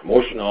more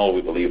promotional.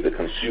 We believe the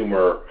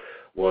consumer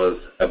was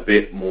a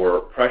bit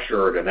more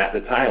pressured. And at the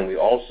time we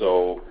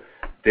also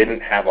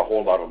didn't have a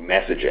whole lot of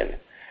messaging.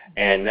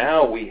 And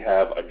now we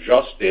have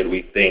adjusted,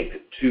 we think,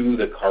 to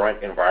the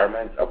current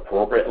environment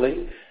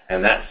appropriately.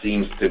 And that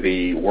seems to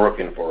be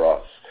working for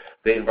us.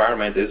 the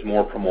environment is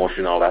more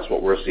promotional. That's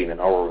what we're seeing in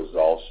our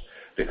results.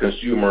 The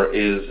consumer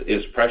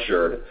is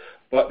pressured,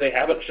 but they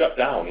haven't shut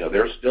down.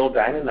 They're still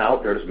dining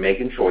out. They're just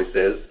making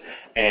choices.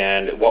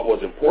 And what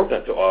was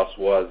important to us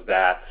was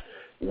that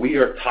we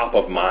are top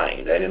of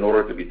mind. And in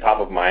order to be top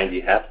of mind,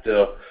 you have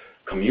to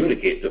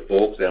communicate to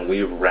folks, and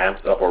we've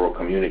ramped up our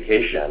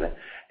communication.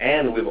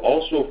 And we've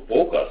also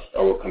focused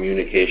our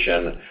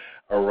communication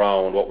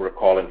around what we're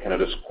calling kind of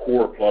this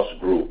core plus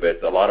group.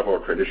 It's a lot of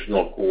our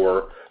traditional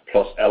core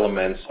plus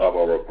elements of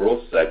our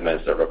growth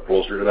segments that are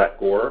closer to that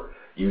core.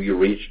 You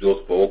reach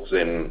those folks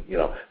in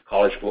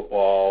college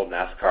football,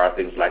 NASCAR,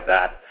 things like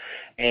that,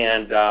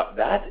 and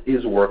that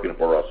is working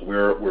for us.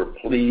 We're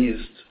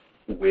pleased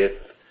with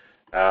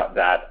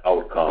that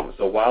outcome.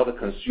 So while the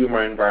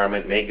consumer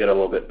environment may get a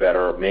little bit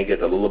better, may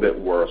get a little bit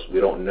worse, we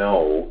don't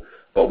know,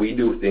 but we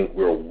do think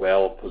we're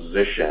well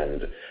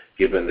positioned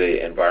given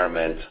the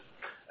environment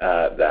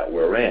that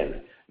we're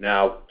in.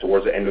 Now,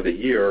 towards the end of the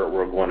year,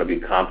 we're going to be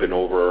comping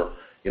over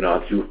a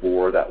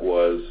Q4 that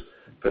was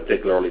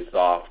particularly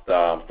soft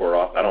for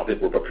us. I don't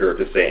think we're prepared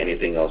to say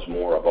anything else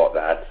more about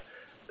that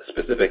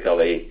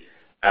specifically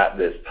at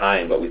this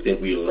time, but we think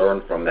we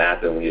learned from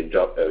that and we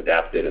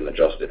adapted and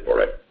adjusted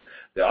for it.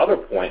 The other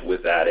point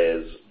with that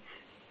is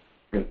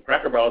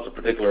Cracker Barrel is a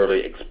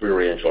particularly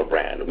experiential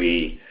brand.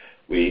 We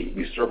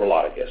serve a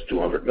lot of guests,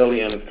 200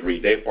 million, 3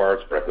 day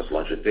parts, breakfast,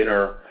 lunch, and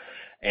dinner,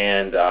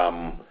 and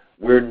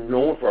we're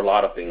known for a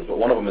lot of things, but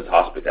one of them is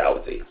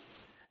hospitality.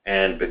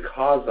 And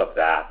because of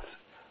that,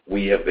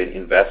 we have been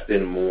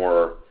investing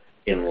more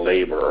in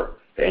labor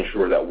to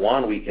ensure that,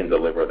 one, we can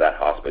deliver that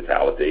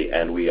hospitality,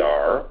 and we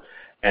are,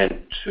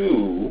 and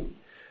two,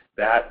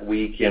 that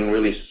we can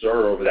really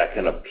serve that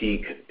kind of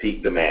peak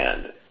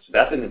demand. So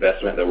that's an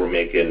investment that we're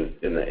making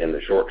in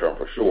the short term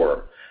for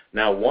sure.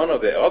 Now, one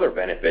of the other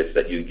benefits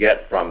that you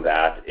get from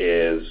that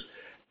is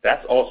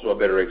that's also a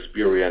better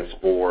experience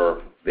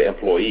for the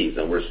employees,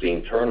 and we're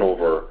seeing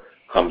turnover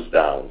comes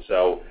down.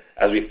 So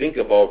as we think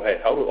about, hey,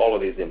 how do all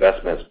of these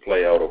investments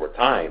play out over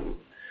time?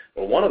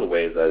 Well, one of the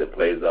ways that it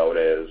plays out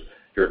is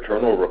your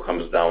turnover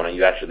comes down and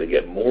you actually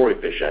get more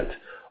efficient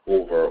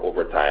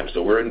over time.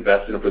 So we're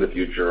investing for the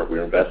future.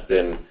 We're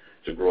investing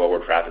to grow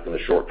our traffic in the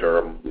short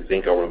term. We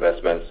think our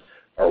investments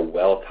are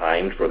well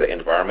timed for the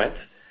environment,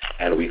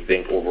 and we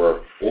think over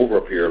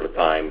a period of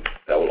time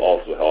that will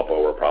also help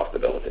our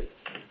profitability.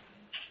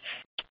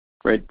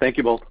 Great. Thank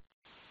you both.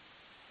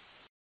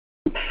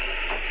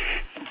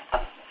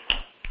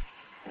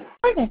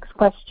 Our next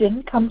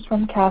question comes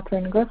from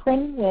Katherine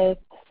Griffin with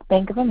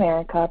Bank of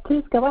America.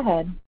 Please go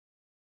ahead.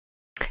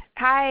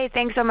 Hi,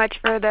 thanks so much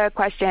for the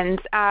questions.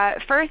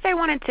 First, I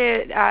wanted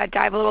to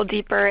dive a little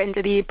deeper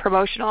into the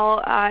promotional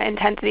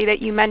intensity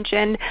that you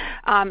mentioned.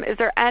 Is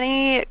there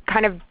any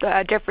kind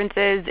of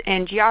differences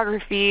in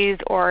geographies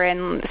or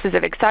in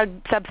specific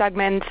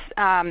subsegments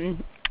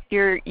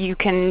you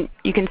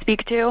can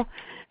speak to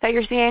that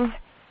you're seeing?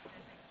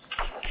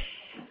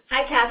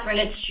 Hi, Catherine.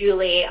 It's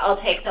Julie.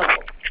 I'll take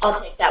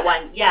that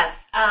one. Yes.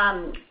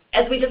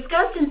 As we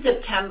discussed in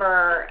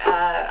September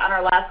on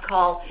our last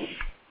call,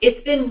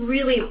 it's been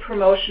really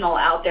promotional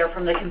out there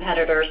from the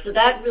competitors. So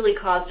that really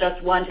caused us,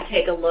 one, to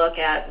take a look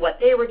at what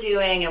they were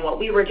doing and what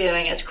we were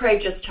doing. As Craig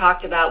just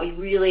talked about, we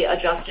really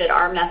adjusted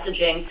our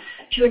messaging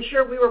to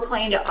ensure we were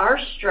playing to our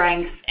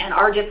strengths and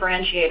our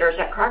differentiators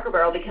at Cracker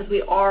Barrel because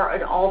we are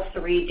an all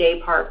 3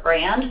 day part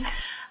brand.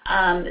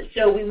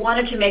 So we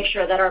wanted to make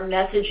sure that our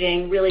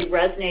messaging really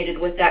resonated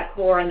with that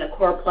core and the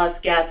core plus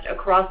guest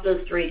across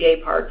those 3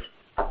 day parts.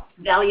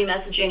 Value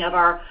messaging of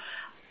our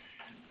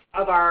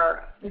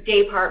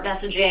day part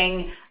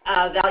messaging,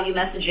 value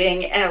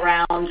messaging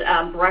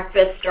around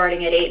breakfast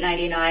starting at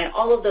 $8.99.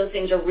 All of those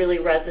things are really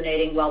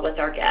resonating well with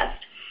our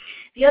guests.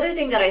 The other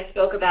thing that I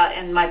spoke about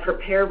in my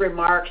prepared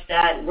remarks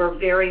that we're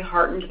very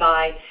heartened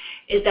by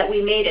is that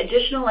we made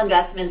additional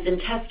investments in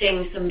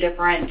testing some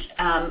different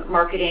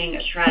marketing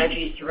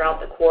strategies throughout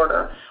the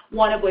quarter,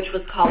 one of which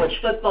was college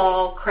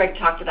football. Craig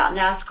talked about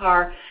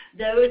NASCAR.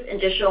 Those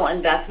additional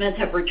investments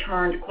have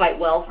returned quite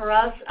well for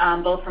us,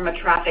 both from a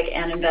traffic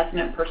and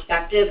investment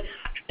perspective.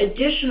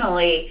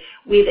 Additionally,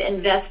 we've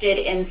invested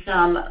in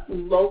some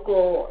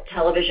local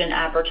television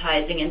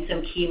advertising in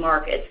some key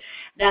markets.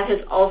 That has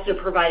also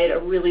provided a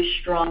really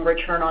strong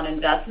return on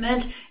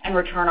investment and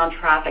return on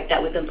traffic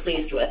that we've been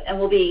pleased with. And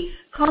we'll be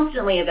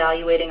constantly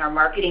evaluating our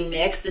marketing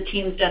mix. The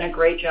team's done a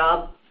great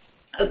job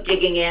of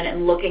digging in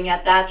and looking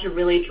at that to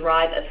really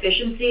drive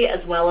efficiency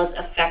as well as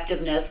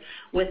effectiveness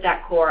with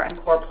that core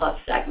and core plus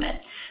segment.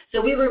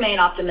 So we remain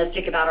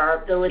optimistic about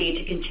our ability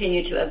to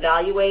continue to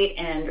evaluate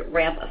and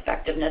ramp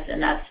effectiveness in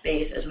that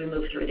space as we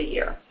move through the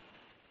year.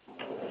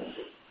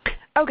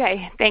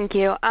 Okay, thank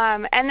you.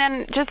 And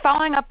then just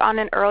following up on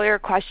an earlier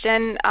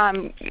question,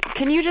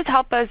 can you just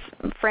help us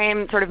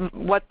frame sort of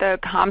what the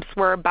comps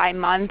were by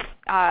month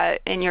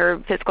in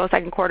your fiscal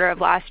second quarter of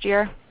last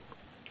year?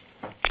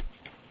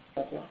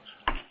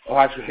 Oh,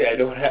 actually, I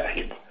don't have.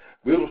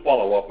 We will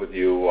follow up with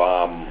you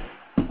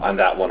on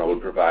that one. I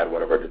would provide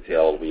whatever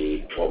detail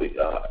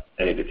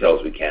any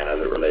details we can as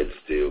it relates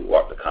to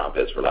what the comp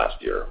is for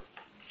last year.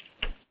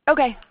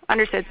 Okay,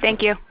 understood.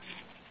 Thank you.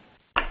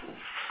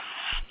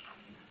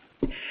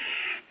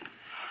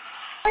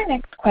 Our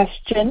next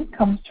question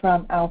comes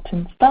from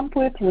Alton Stump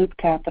with Loop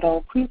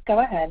Capital. Please go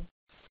ahead.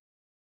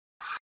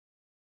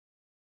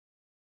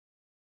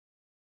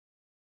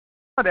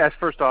 I wanted to ask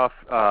first off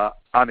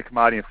on the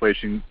commodity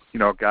inflation,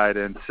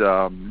 guidance.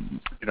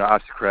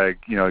 Obviously, Craig,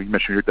 you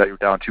mentioned that you're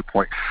down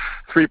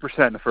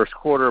 2.3% in the first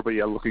quarter, but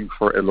looking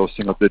for a low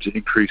single-digit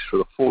increase for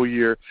the full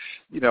year.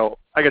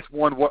 I guess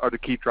one, what are the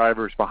key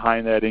drivers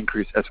behind that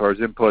increase as far as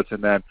inputs,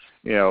 and then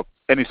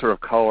any sort of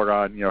color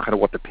on kind of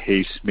what the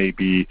pace may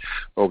be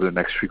over the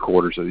next 3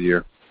 quarters of the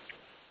year.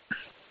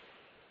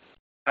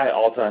 Hi,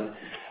 Alton.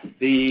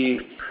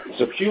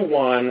 So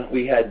Q1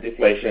 we had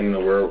deflation.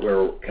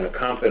 We're kind of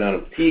confident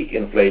on peak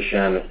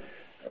inflation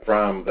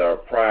from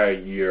the prior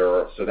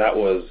year, so that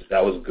was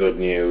good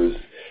news.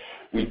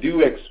 We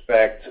do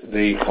expect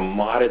the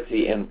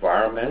commodity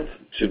environment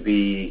to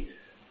be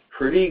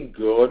pretty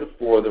good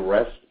for the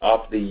rest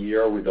of the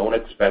year. We don't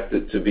expect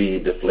it to be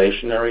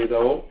deflationary,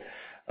 though.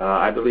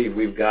 I believe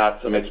we've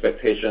got some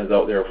expectations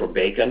out there for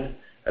bacon,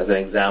 as an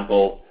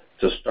example,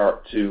 to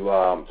start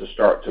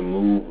to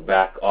move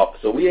back up.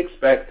 So we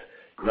expect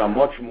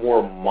much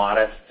more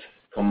modest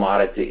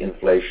commodity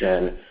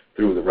inflation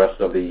through the rest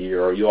of the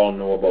year. You all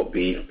know about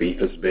beef. Beef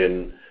has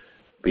been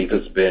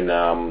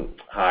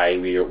high.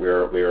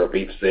 We're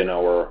beef's in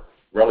our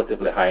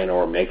relatively high in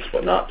our mix,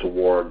 but not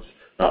towards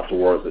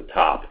the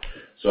top.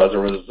 So as a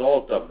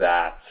result of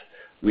that,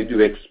 we do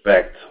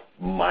expect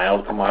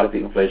mild commodity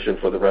inflation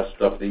for the rest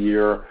of the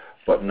year,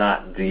 but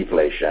not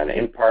deflation,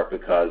 in part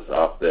because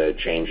of the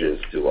changes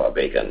to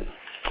bacon.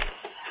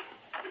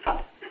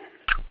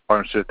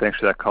 Understood. Thanks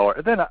for that color.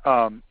 And then,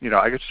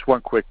 I guess just one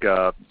quick,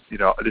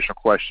 additional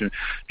question.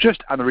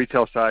 Just on the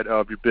retail side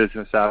of your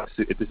business,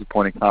 obviously a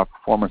disappointing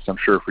performance, I'm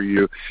sure, for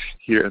you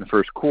here in the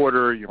first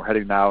quarter. You're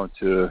heading now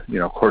into,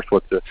 of course,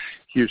 what's a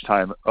huge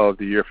time of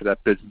the year for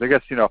that business. I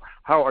guess,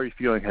 how are you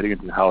feeling heading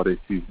into the holiday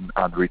season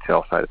on the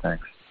retail side of things?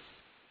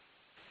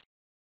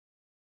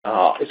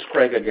 It's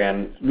Craig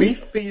again. We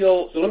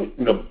feel, so let me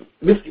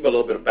just give a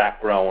little bit of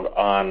background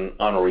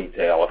on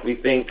retail. If we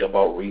think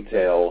about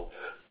retail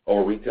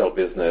or retail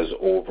business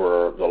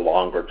over the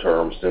longer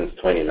term since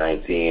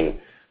 2019,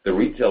 the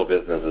retail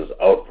business has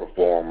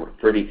outperformed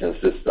pretty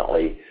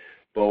consistently,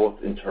 both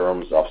in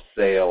terms of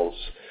sales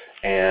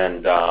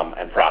and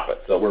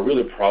profit. So we're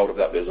really proud of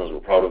that business. We're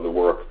proud of the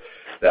work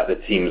that the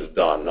team's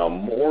done. Now,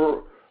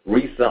 more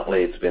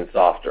recently, it's been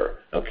softer.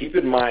 Now, keep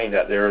in mind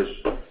that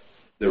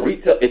the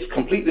retail, it's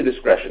completely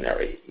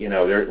discretionary.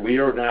 We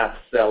are not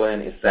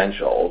selling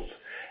essentials,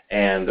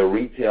 and the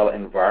retail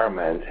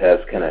environment has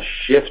kind of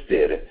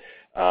shifted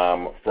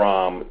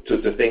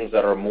to things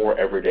that are more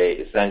everyday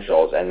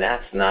essentials, and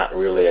that's not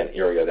really an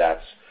area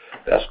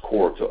that's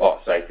core to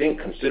us. I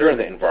think, considering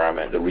the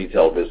environment, the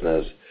retail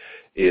business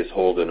is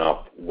holding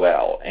up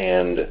well,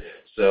 and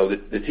so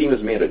the team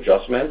has made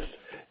adjustments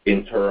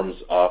in terms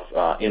of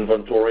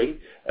inventory.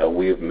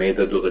 We've made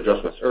those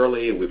adjustments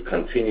early. We've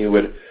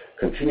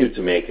continued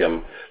to make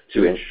them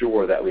to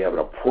ensure that we have an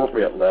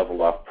appropriate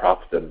level of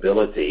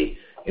profitability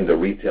in the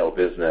retail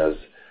business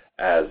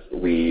as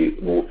we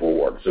move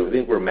forward. So I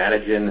think we're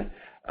managing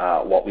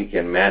what we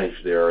can manage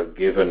there,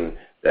 given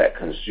that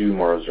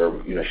consumers are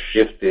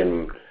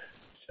shifting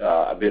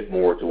a bit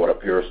more to what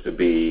appears to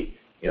be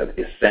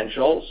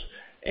essentials,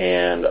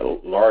 and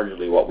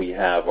largely what we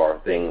have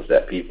are things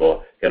that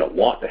people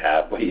want to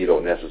have, but you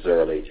don't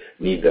necessarily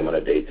need them on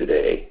a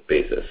day-to-day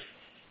basis.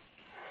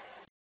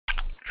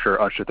 Sure.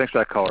 Thanks for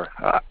that color.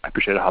 I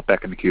appreciate it. I'll hop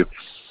back in the queue.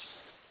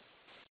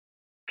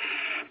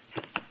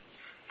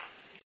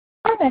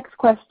 Our next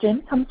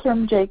question comes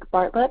from Jake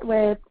Bartlett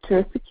with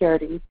Truist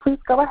Securities. Please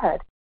go ahead.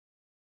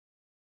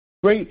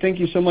 Great. Thank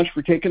you so much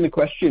for taking the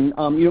question.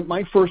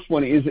 My first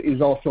one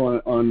is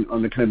also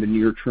on the kind of the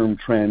near-term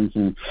trends,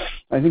 and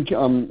I think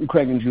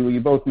Craig and Julie,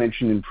 you both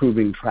mentioned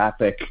improving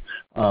traffic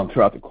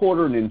throughout the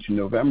quarter and into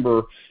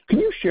November. Can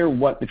you share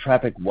what the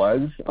traffic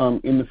was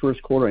in the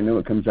first quarter? I know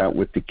it comes out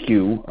with the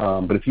Q,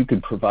 but if you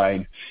could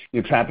provide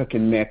traffic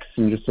and mix,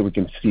 and just so we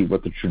can see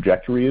what the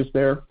trajectory is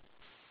there.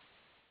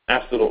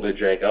 Absolutely,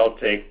 Jake. I'll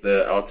take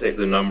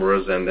the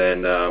numbers, and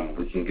then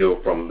we can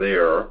go from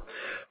there.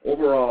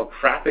 Overall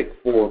traffic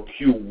for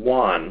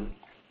Q1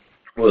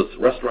 was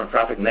restaurant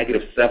traffic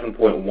negative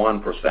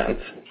 7.1%.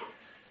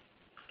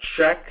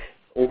 Check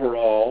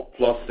overall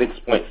plus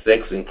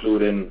 6.6,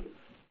 including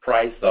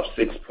price of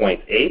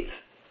 6.8,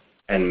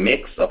 and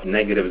mix of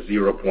negative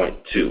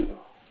 0.2.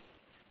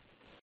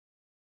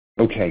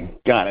 Okay,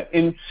 got it.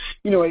 And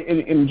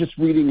and just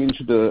reading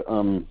into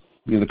the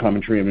the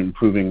commentary of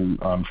improving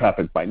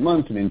traffic by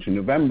month and into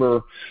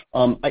November,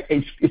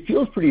 it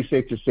feels pretty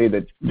safe to say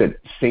that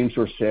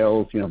same-store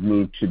sales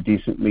moved to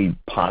decently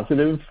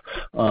positive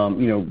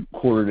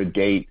quarter to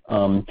date.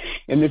 And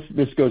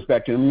this goes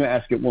back to, I'm going to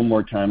ask it one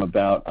more time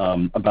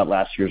about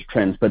last year's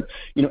trends, but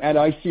at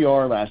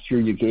ICR last year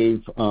you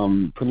gave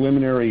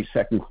preliminary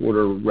second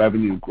quarter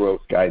revenue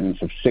growth guidance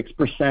of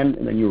 6%,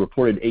 and then you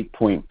reported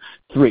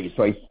So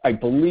I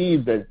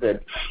believe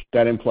that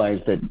implies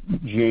that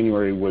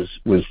January was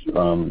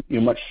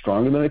much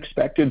stronger than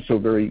expected, so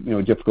very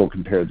difficult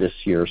compare this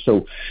year.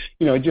 So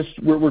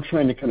we're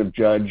trying to kind of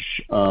judge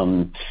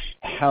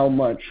how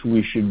much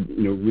we should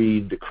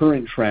read the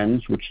current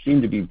trends, which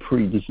seem to be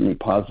pretty decently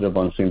positive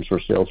on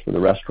same-store sales for the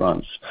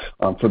restaurants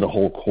for the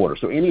whole quarter.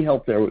 So any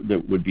help there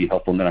that would be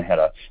helpful. And then I had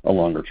a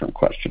longer-term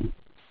question.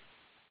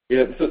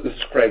 Yeah, this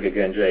is Craig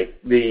again, Jay.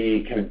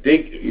 The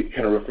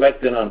kind of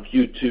reflecting on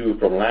Q2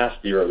 from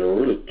last year, there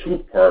were really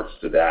two parts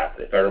to that.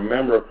 If I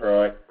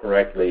remember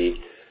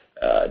correctly,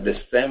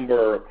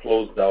 December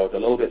closed out a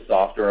little bit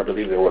softer. I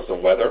believe there was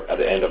some weather at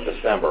the end of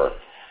December.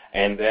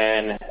 And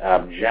then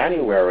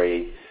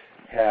January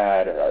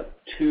had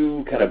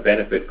two kind of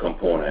benefit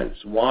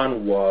components.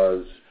 One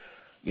was,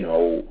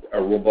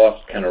 a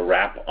robust kind of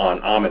wrap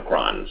on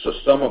Omicron. So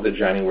some of the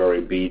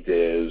January beat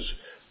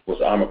was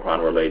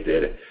Omicron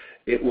related.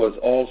 It was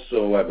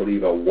also, I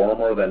believe, a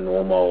warmer than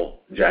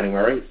normal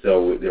January,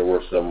 so there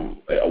were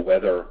a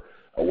weather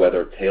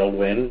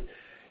tailwind.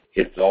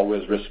 It's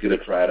always risky to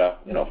try to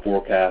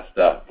forecast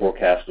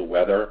the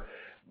weather,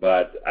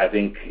 but I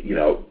think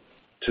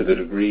to the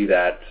degree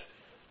that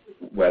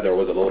weather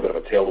was a little bit of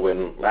a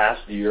tailwind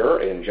last year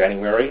in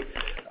January,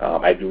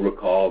 I do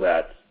recall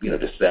that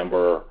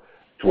December,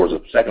 towards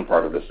the second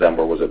part of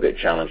December, was a bit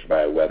challenged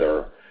by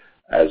weather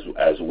as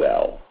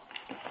well.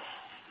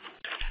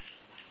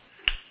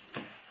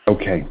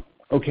 Okay.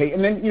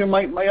 And then,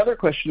 my other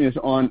question is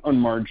on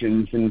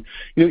margins. And,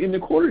 in the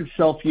quarter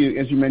itself,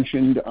 as you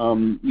mentioned,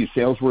 your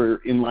sales were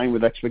in line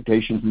with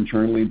expectations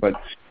internally, but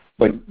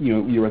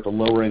you're at the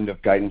lower end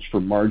of guidance for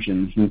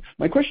margins. And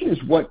my question is,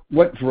 what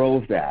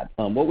drove that?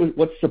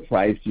 What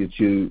surprised you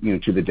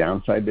to the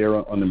downside there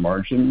on the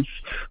margins?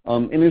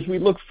 And as we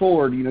look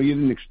forward, you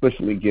didn't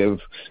explicitly give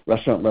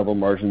restaurant level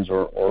margins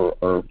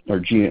or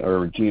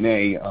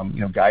G&A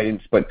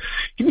guidance, but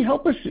can you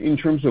help us in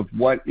terms of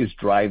what is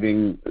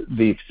driving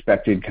the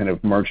expected kind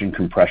of margin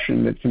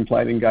compression that's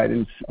implied in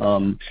guidance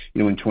in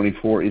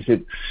 24? Is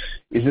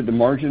it the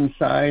margin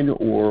side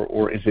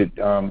or is it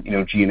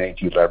G&A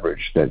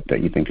deleverage that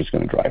you think is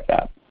going to drive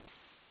that?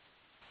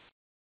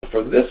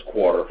 For this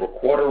quarter, for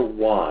quarter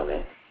one,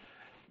 as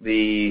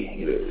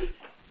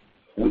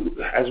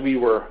we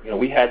were,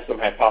 we had some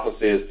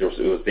hypotheses. It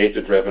was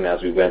data driven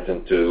as we went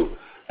into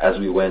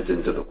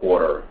the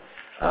quarter,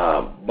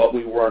 but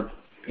we weren't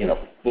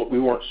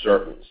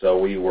certain. So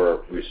we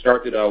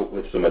started out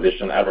with some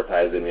additional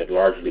advertising. We had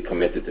largely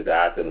committed to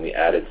that, and we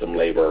added some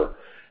labor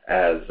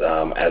as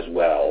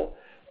well.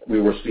 We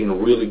were seeing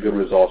really good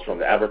results from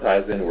the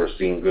advertising. We're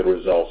seeing good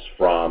results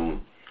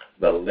from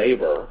the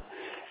labor,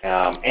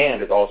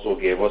 and it also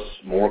gave us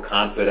more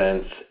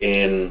confidence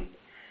in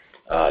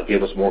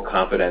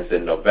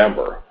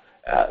November.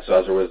 So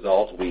as a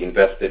result, we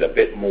invested a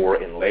bit more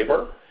in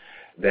labor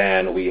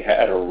than we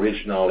had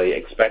originally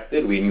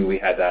expected. We knew we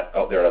had that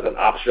out there as an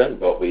option,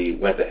 but we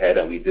went ahead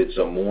and we did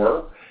some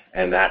more,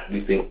 and that we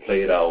think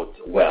played out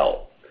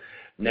well.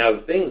 Now,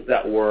 the things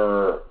that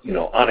were,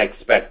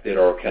 unexpected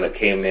or kind of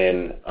came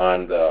in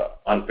on the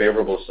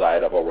unfavorable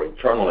side of our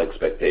internal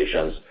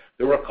expectations,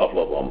 there were a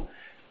couple of them.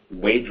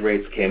 Wage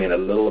rates came in a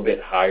little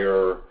bit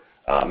higher.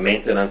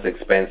 Maintenance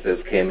expenses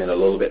came in a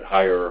little bit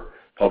higher.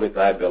 Public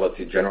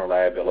liability, general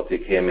liability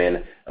came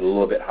in a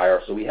little bit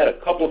higher. So we had a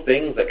couple of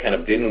things that kind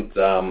of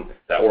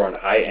that were on the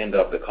high end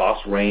of the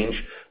cost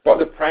range. But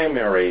the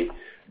primary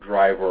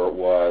driver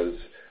was,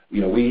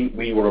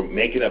 we were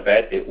making a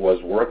bet, it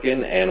was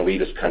working, and we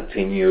just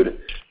continued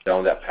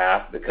down that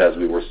path because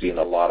we were seeing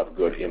a lot of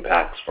good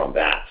impacts from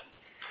that.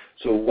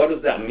 So what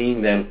does that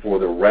mean then for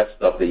the rest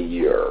of the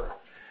year?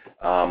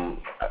 I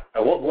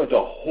won't go into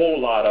a whole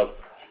lot of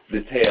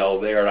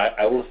detail there.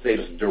 I will say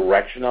just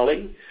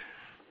directionally,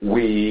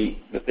 the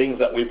things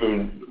that we've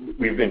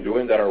been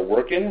doing that are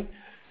working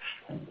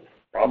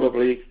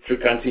probably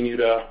should continue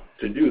to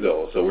do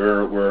those. So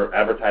we're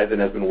advertising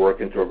has been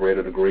working to a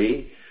greater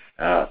degree.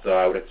 So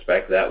I would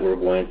expect that we're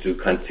going to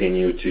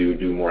continue to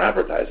do more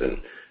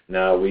advertising.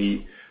 Now,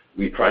 we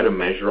try to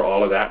measure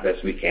all of that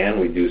best we can.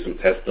 We do some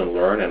test and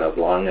learn, and as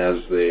long as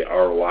the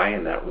ROI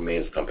and that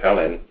remains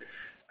compelling,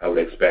 I would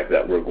expect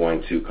that we're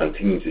going to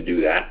continue to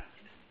do that.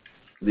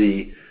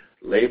 The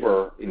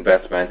labor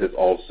investment has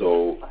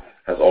also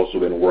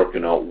been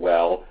working out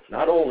well,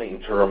 not only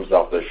in terms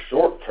of the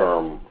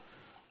short-term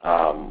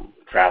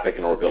traffic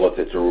and our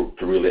ability to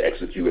really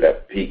execute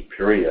at peak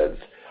periods,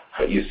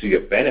 but you see a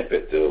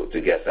benefit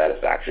to guest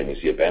satisfaction. You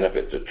see a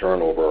benefit to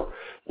turnover,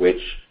 which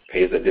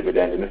pays a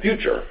dividend in the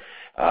future.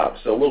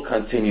 So we'll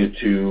continue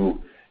to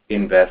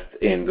invest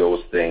in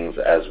those things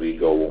as we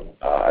go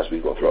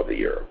throughout the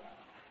year.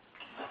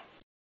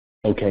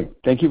 Okay.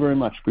 Thank you very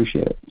much.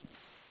 Appreciate it.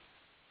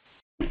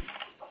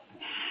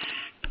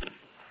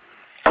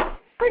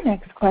 Our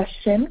next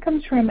question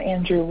comes from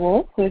Andrew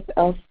Wolf with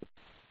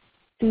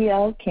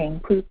LCL King.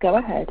 Please go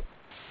ahead.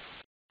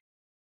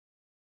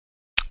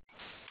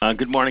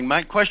 Good morning.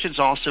 My question's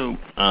also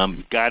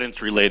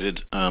guidance related,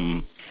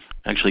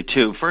 actually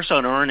two. First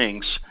on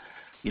earnings,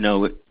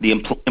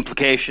 the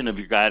implication of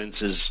your guidance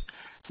is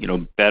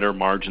better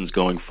margins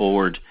going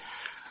forward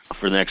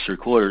for the next 3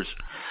 quarters.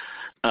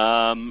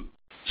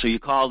 So you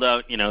called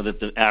out, that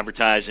the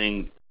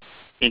advertising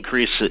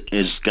increase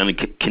is going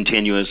to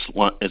continue as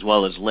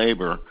well as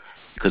labor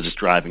because it's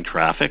driving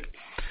traffic.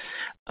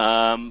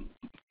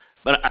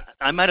 But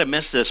I might have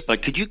missed this,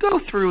 but could you go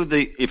through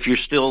if you're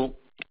still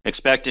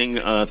expecting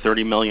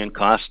 $30 million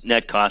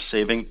net cost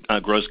saving,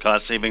 gross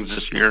cost savings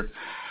this year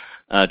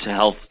to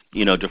help,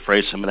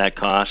 defray some of that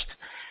cost?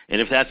 And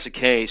if that's the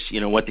case,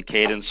 what the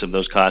cadence of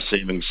those cost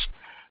savings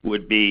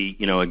would be,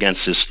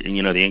 against this,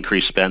 the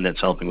increased spend that's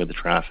helping with the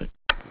traffic.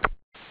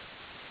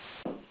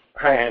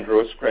 Hi, Andrew.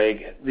 It's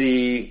Craig.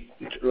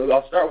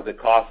 I'll start with the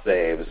cost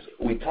saves.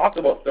 We talked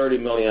about $30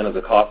 million of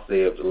the cost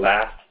saves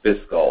last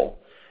fiscal,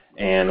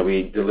 and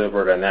we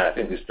delivered on that. I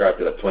think we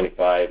started at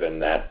 25, and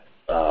that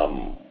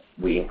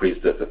we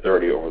increased it to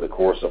 30 over the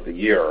course of the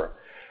year.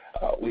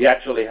 We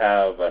actually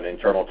have an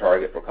internal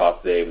target for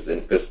cost saves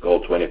in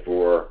fiscal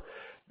 24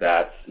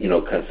 that's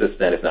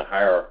consistent, if not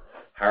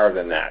higher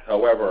than that.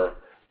 However,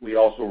 we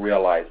also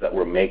realize that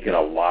we're making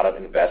a lot of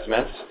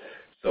investments,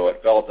 so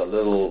it felt a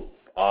little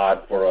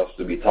odd for us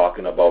to be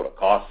talking about a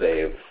cost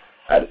save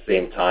at the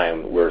same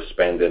time we're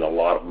spending a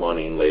lot of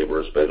money in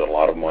labor, spending a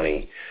lot of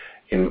money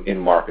in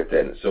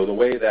marketing. So the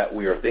way that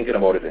we are thinking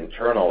about it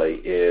internally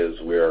is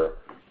we're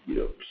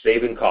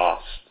saving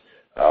costs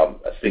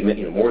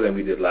more than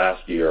we did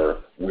last year.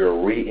 We're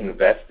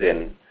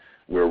reinvesting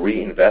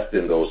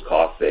those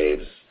cost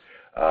saves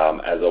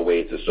as a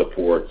way to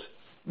support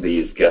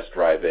these guest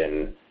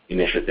drive-in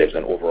initiatives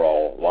and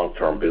overall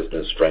long-term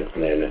business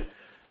strengthening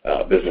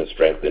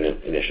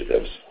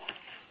initiatives.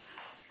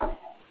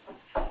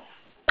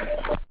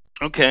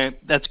 Okay,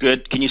 that's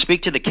good. Can you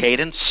speak to the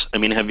cadence? I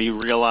mean, have you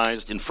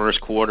realized in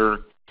first quarter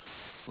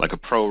like a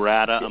pro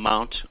rata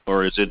amount,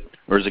 or is it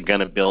going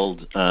to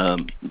build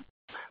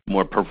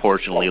more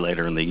proportionally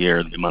later in the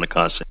year, the amount of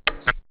cost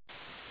savings?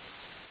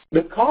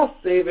 The cost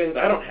savings,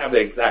 I don't have the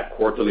exact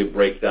quarterly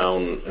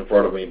breakdown in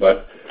front of me,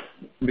 but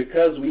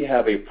because we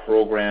have a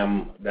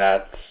program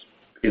that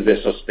is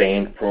a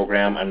sustained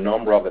program, a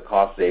number of the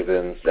cost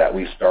savings that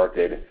we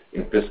started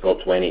in fiscal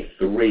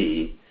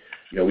 23,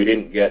 we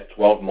didn't get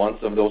 12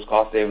 months of those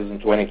cost savings in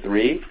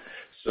 23.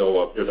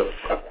 So there's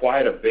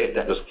quite a bit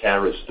that just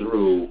carries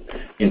through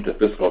into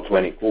fiscal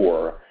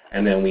 24,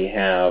 and then we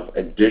have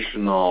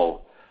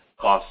additional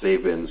cost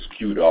savings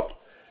queued up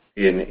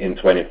in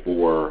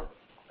 24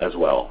 as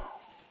well.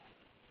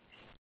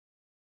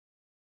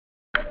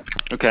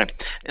 Okay.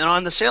 And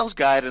on the sales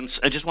guidance,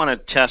 I just want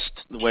to test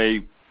the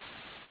way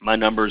my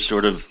numbers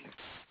sort of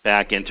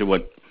back into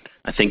what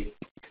I think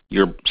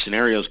your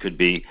scenarios could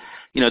be.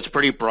 It's a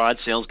pretty broad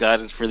sales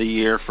guidance for the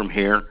year from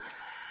here.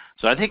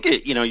 So I think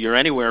you're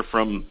anywhere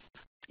from,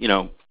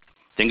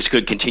 things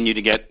could continue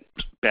to get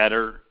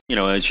better,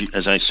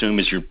 as I assume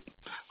is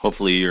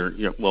hopefully your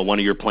one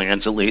of your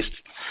plans at least.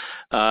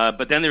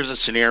 But then there's a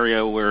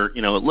scenario where,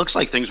 it looks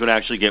like things would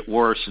actually get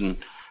worse and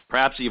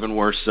perhaps even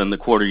worse than the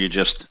quarter you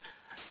just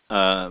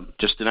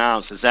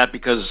announced. Is that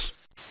because,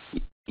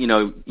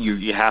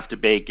 you have to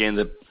bake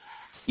in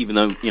even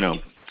though,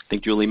 I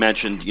think Julie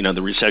mentioned,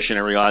 the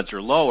recessionary odds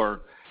are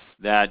lower,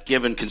 that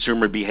given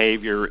consumer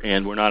behavior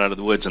and we're not out of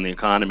the woods on the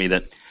economy,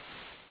 that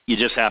you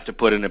just have to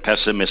put in a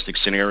pessimistic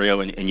scenario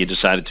and you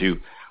decided to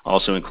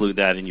also include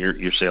that in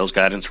your sales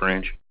guidance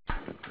range?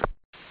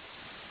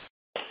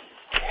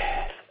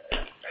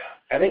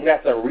 I think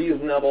that's a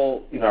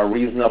reasonable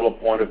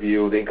point of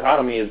view. The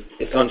economy is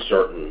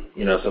uncertain,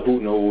 so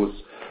who knows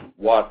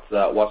what's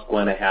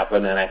going to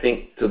happen. And I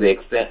think to the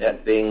extent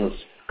that things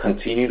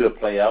continue to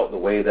play out the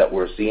way that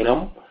we're seeing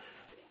them,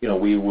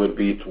 we would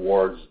be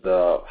towards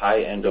the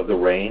high end of the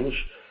range.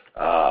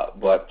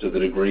 But to the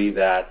degree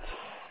that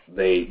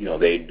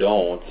they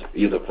don't,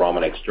 either from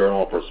an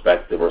external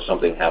perspective or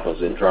something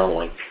happens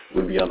internally,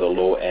 would be on the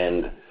low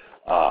end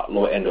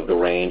of the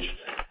range.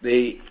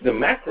 The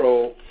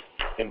macro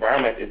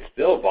environment is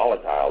still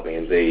volatile. I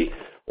mean, the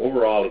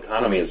overall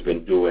economy has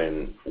been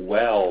doing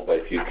well, but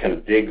if you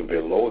can dig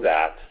below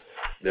that,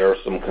 there are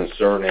some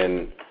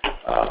concerning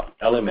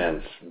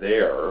elements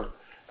there.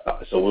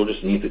 So we'll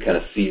just need to kind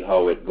of see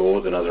how it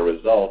goes, and as a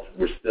result,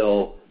 we're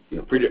still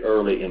pretty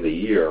early in the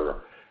year.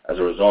 As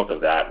a result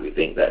of that, we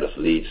think that this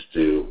leads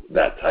to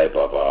that type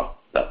of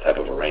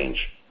a range.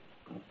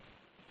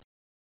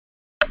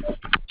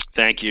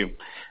 Thank you.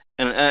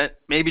 And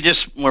maybe just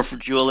more for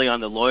Julie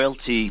on the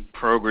loyalty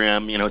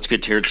program. It's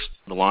good to hear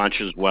the launch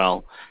is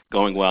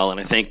going well, and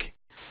I think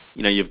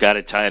you've got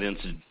it tied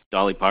into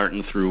Dolly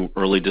Parton through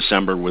early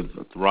December with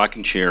the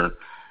rocking chair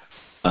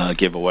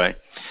giveaway.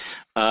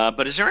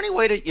 But is there any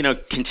way to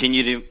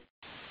continue to,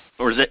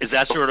 or is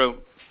that sort of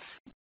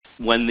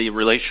when the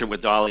relationship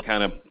with Dolly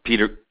kind of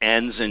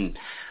ends, and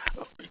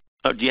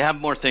do you have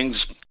more things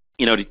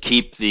to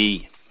keep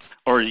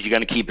or are you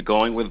going to keep it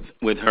going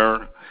with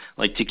her,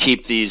 like to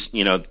keep these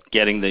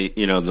getting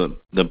the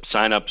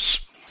signups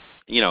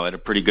at a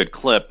pretty good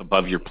clip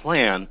above your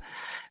plan?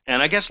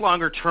 And I guess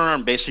longer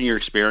term, based on your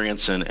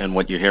experience and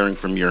what you're hearing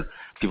from your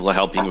people are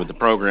helping with the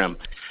program.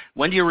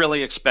 When do you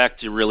really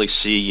expect to really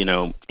see,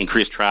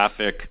 increased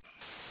traffic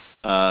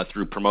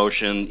through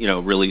promotion,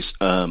 really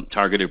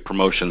targeted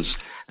promotions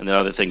and the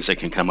other things that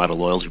can come out of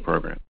loyalty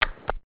program?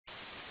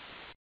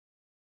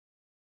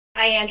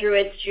 Hi, Andrew.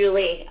 It's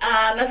Julie.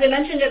 As I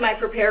mentioned in my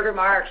prepared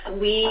remarks,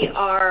 we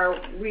are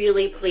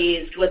really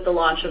pleased with the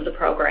launch of the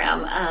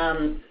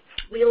program.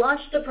 We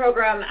launched the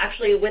program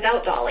actually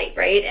without Dolly,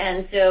 right?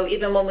 And so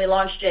even when we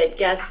launched it,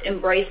 guests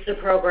embraced the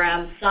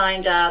program,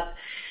 signed up,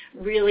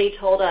 really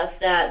told us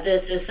that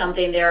this is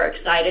something they're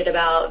excited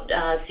about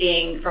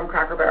seeing from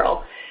Cracker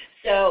Barrel.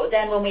 So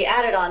then when we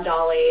added on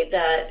Dolly,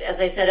 that, as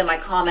I said in my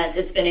comments,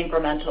 it's been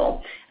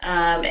incremental.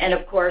 And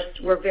of course,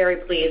 we're very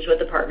pleased with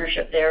the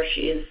partnership there.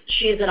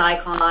 She's an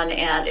icon,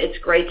 and it's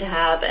great to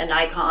have an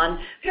icon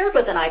paired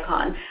with an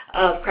icon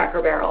of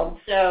Cracker Barrel.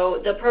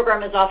 So the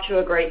program is off to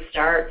a great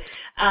start.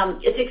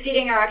 It's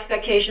exceeding our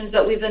expectations,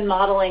 but we've been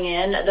modeling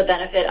in the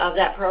benefit of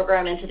that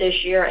program into this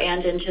year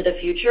and into the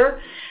future.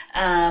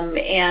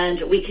 And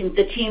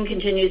the team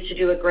continues to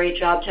do a great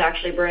job to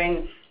actually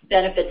bring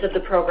benefits of the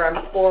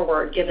program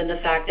forward, given the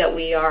fact that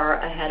we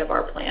are ahead of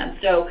our plan.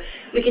 So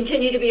we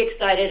continue to be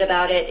excited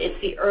about it. It's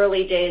the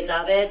early days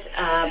of it,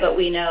 but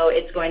we know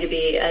it's going to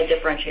be a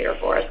differentiator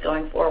for us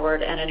going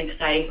forward and an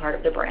exciting part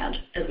of the brand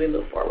as we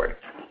move forward.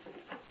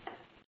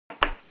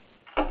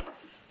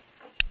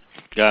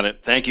 Got it.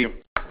 Thank you.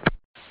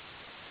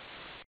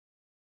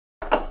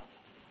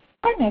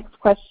 Our next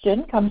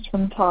question comes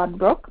from Todd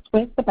Brooks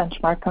with The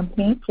Benchmark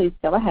Company. Please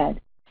go ahead.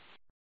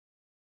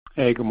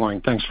 Hey, good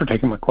morning. Thanks for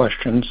taking my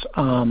questions.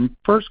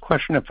 First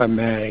question, if I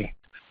may.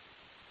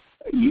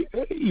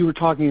 You were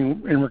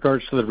talking in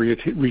regards to the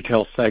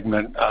retail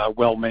segment,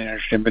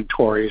 well-managed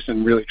inventories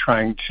and really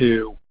trying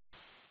to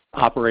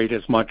operate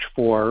as much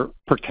for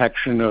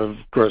protection of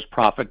gross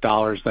profit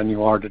dollars than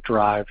you are to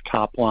drive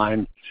top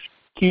line.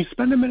 Can you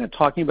spend a minute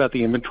talking about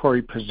the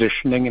inventory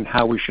positioning and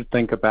how we should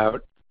think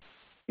about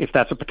if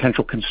that's a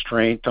potential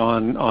constraint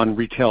on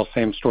retail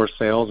same-store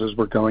sales as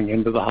we're going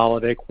into the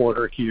holiday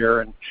quarter here,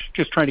 and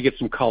just trying to get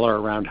some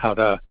color around how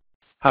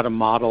to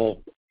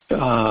model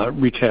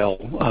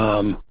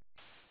retail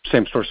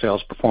same-store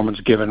sales performance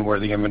given where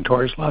the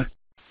inventories lie?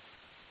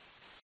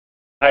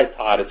 Hi,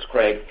 Todd. It's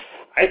Craig.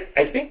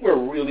 I think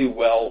we're really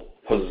well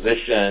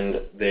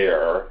positioned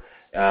there.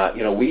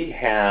 We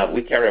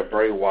carry a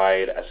very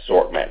wide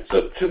assortment.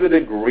 So to the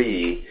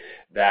degree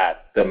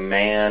that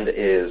demand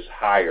is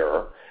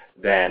higher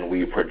than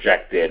we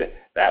projected,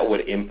 that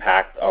would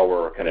impact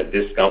our kind of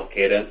discount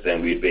cadence,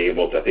 and we'd be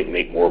able to, I think,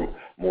 make more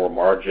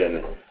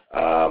margin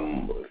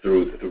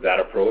through that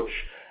approach.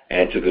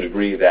 And to the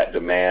degree that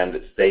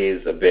demand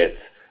stays a bit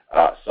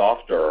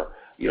softer,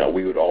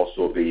 we would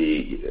also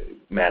be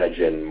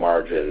managing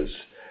margins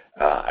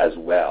as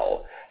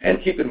well.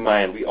 And keep in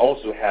mind, we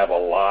also have a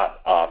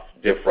lot of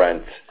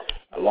different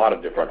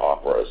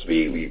offers.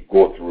 We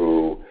go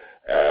through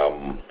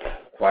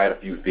quite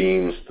a few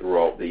themes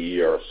throughout the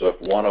year. So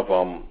if one of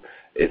them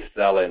is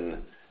selling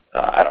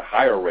at a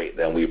higher rate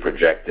than we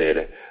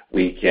projected,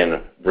 we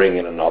can bring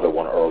in another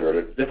one earlier.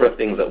 There's different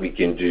things that we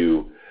can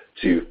do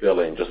to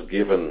fill in, just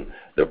given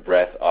the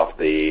breadth of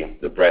the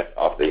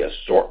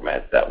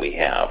assortment that we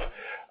have.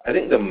 I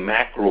think the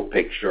macro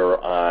picture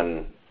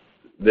on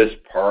this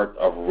part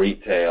of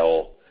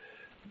retail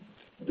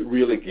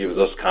really gives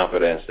us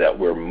confidence that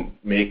we're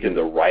making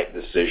the right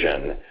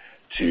decision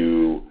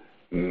to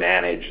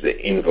manage the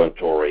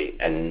inventory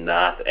and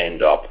not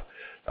end up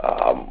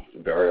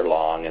very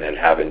long and then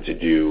having to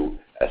do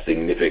a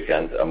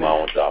significant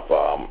amount of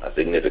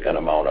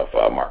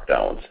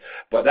markdowns.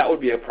 But that would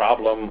be a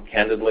problem,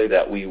 candidly,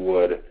 that we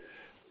would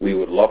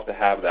love to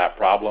have that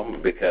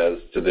problem, because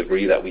to the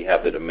degree that we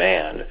have the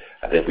demand,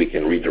 I think we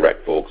can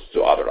redirect folks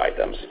to other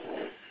items.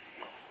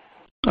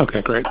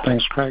 Okay, great.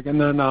 Thanks, Craig. And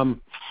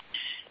then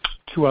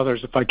two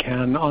others, if I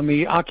can. On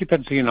the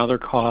occupancy and other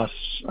costs,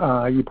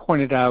 you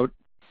pointed out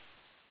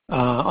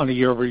on a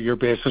year-over-year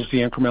basis the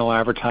incremental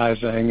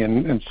advertising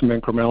and some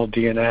incremental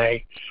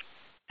D&A.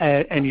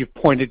 And you've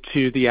pointed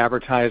to the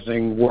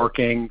advertising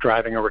working,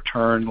 driving a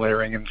return,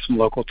 layering in some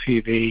local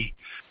TV.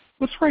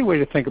 What's the right way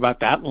to think about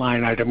that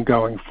line item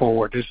going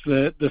forward? Is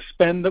the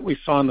spend that we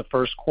saw in the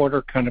first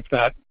quarter kind of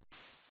that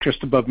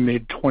just above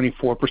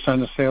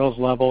mid-24% of sales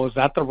level? Is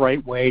that the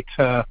right way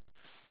to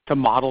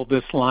model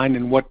this line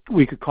in what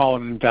we could call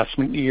an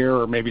investment year,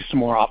 or maybe some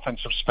more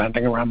offensive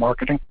spending around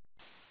marketing?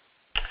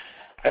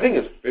 I think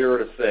it's fair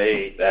to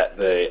say that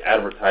the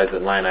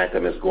advertising line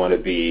item is going to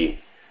be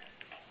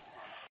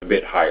a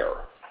bit higher.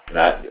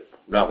 Not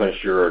going to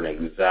share an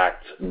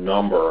exact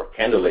number,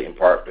 candidly, in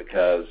part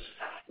because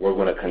we're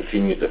going to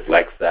continue to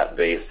flex that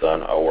based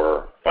on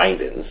our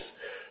findings,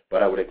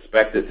 but I would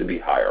expect it to be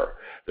higher.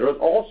 There is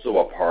also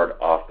a part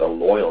of the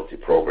loyalty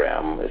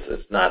program.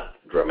 It's not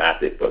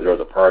dramatic, but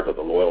there's a part of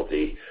the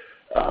loyalty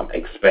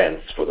expense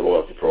for the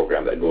loyalty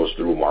program that goes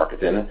through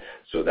marketing,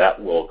 so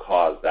that will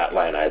cause that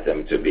line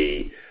item to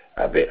be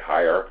a bit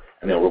higher.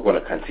 And then we're going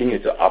to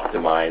continue to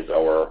optimize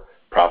our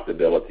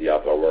profitability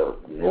of our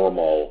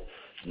normal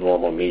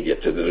media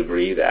to the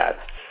degree that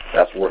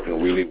that's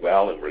working really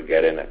well and we're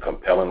getting a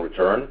compelling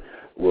return,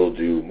 we'll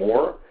do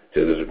more.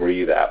 To the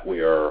degree that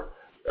we are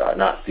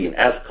not seeing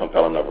as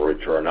compelling of a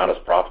return, not as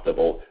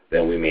profitable,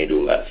 then we may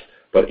do less.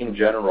 But in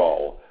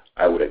general,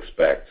 I would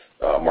expect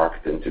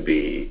marketing to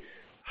be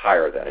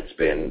higher than it's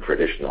been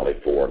traditionally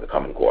for the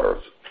coming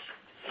quarters.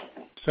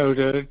 So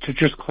to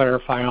just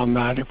clarify on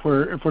that, if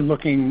we're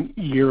looking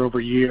year over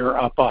year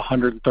up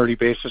 130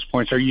 basis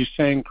points, are you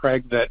saying,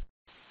 Craig, that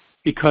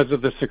because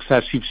of the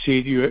success you've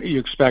seen, you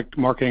expect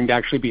marketing to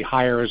actually be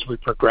higher as we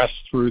progress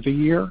through the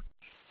year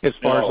as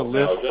far as a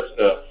lift? No, just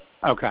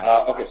okay.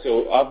 Okay,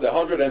 so of the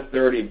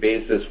 130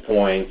 basis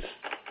points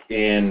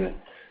in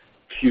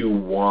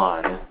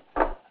Q1,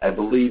 I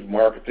believe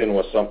marketing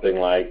was something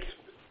like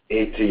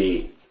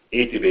 80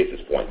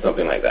 basis points,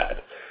 something like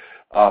that,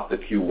 off the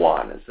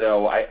Q1.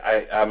 So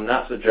I'm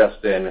not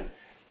suggesting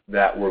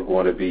that we're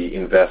going to be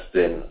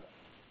investing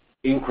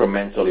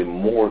incrementally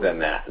more than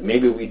that.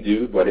 Maybe we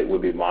do, but it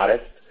would be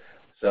modest.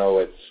 So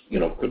it's,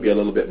 could be a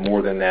little bit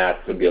more than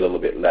that, could be a little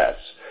bit less.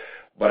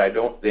 But I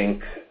don't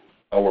think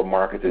our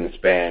marketing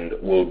spend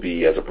will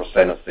be as a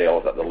percent of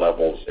sales at the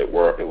levels it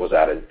was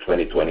at in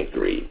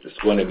 2023. It's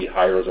going to be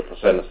higher as a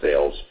percent of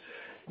sales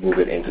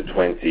moving into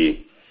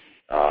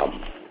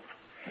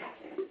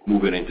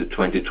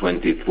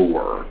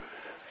 2024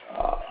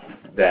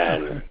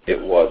 than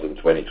it was in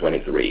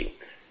 2023.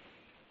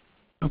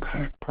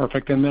 Okay,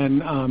 perfect. And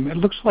then it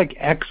looks like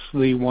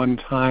the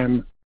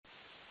one-time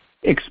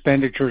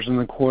expenditures in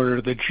the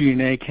quarter, the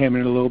G&A came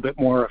in a little bit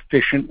more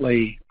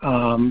efficiently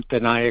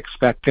than I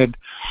expected.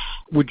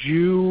 Would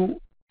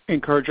you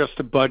encourage us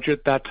to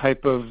budget that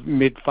type of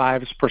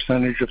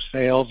mid-5s% of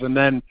sales? And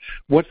then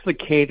what's the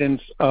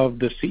cadence of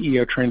the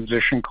CEO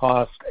transition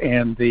cost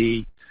and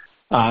the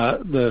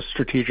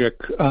strategic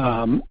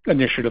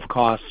initiative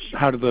costs?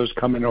 How do those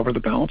come in over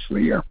the balance of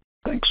the year?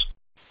 Thanks.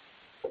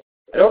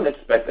 I don't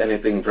expect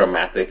anything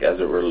dramatic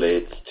as it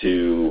relates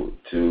to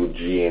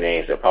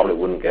G&A, so I probably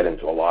wouldn't get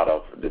into a lot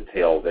of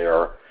detail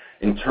there.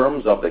 In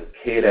terms of the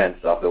cadence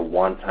of the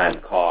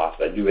one-time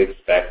cost, I do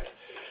expect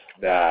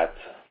that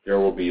there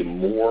will be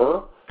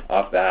more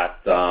of that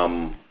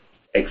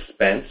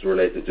expense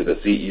related to the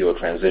CEO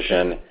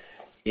transition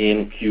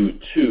in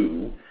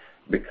Q2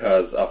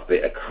 because of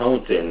the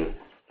accounting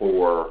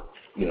for,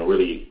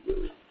 really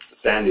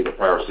Sandy, the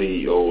prior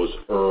CEO's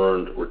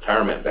earned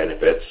retirement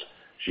benefits.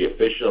 She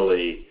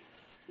officially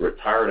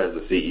retired as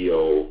the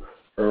CEO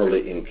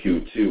early in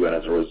Q2, and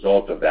as a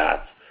result of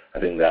that, I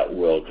think that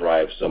will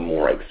drive some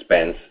more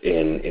expense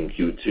in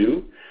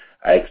Q2.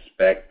 I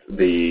expect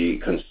the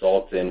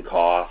consulting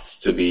costs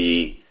to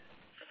be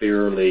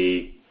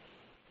fairly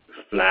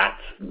flat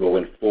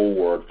going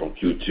forward from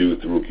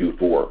Q2 through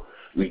Q4.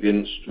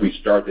 We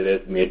started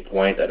at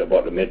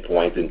about the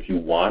midpoint in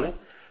Q1,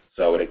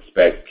 so I would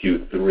expect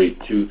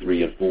Q2,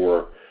 3, and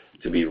 4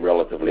 to be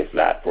relatively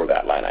flat for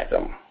that line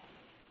item.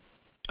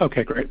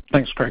 Okay, great.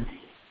 Thanks, Craig.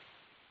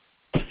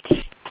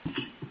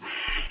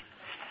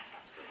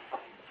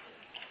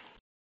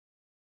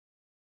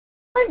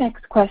 Our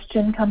next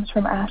question comes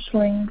from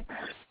Aisling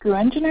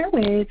Grueninger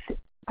with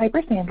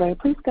Piper Sandler.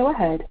 Please go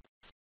ahead.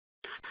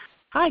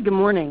 Hi, good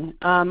morning.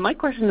 My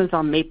question is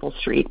on Maple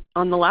Street.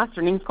 On the last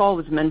earnings call,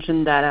 it was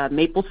mentioned that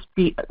Maple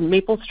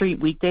Street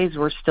weekdays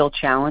were still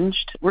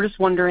challenged. We're just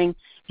wondering if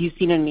you've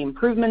seen any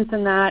improvements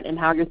in that and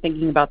how you're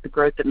thinking about the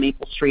growth at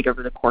Maple Street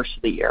over the course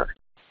of the year.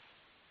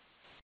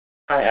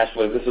 Hi,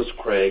 Ashley. This is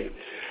Craig.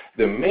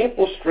 The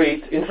Maple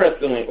Street,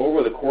 interestingly,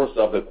 over the course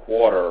of the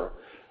quarter,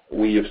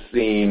 we have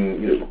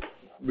seen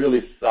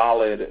really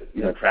solid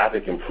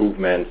traffic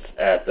improvements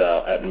at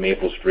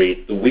Maple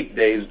Street. The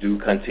weekdays do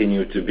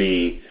continue to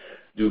be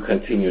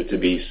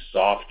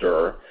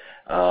softer,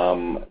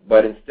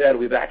 but instead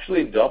we've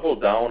actually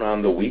doubled down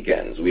on the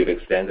weekends. We've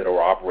extended our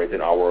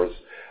operating hours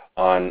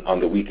on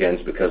the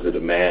weekends because the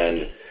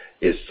demand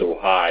is so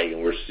high,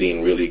 and we're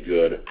seeing really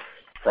good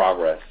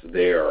progress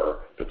there,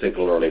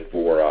 particularly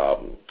for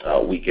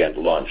weekend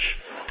lunch.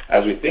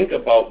 As we think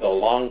about the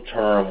long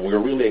term, we're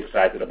really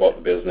excited about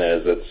the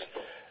business.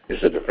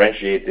 It's a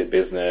differentiated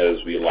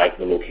business. We like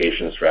the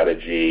location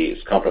strategy.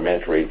 It's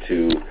complementary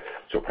to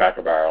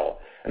Cracker Barrel.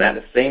 And at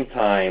the same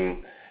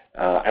time,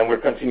 and we're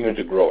continuing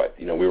to grow it.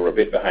 We were a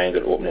bit behind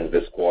at opening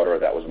this quarter.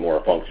 That was more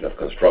a function of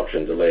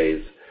construction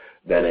delays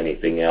than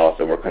anything else.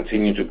 And we're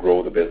continuing to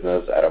grow the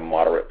business at a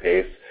moderate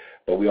pace.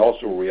 But we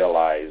also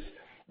realize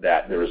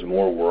that there is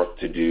more work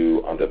to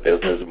do on the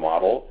business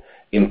model,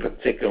 in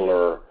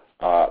particular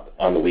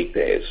on the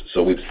weekdays.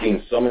 So we've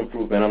seen some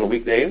improvement on the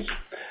weekdays,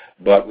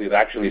 but we've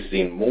actually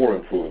seen more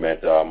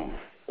improvement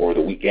over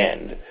the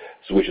weekend,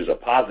 which is a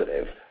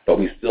positive, but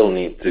we still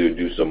need to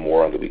do some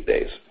more on the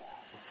weekdays.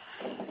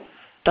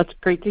 That's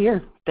great to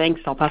hear.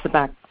 Thanks. I'll pass it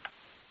back.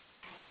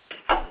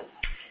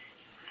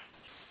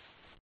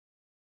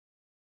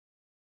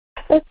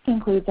 This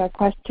concludes our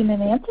question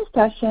and answer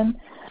session.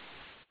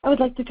 I would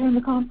like to turn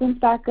the conference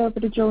back over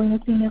to Julie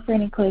Messina for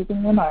any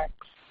closing remarks.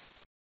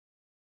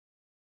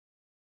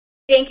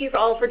 Thank you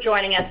all for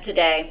joining us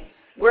today.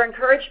 We're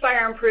encouraged by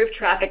our improved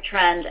traffic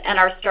trend and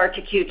our start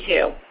to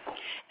Q2.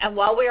 And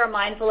while we are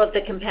mindful of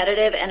the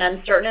competitive and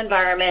uncertain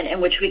environment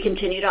in which we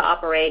continue to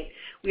operate,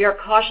 we are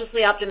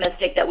cautiously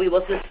optimistic that we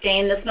will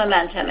sustain this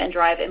momentum and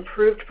drive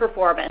improved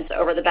performance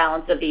over the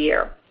balance of the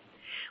year.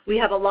 We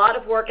have a lot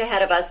of work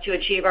ahead of us to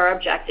achieve our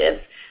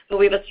objectives, but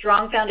we have a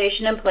strong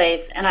foundation in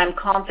place, and I'm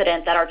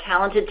confident that our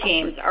talented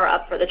teams are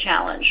up for the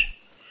challenge.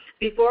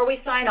 Before we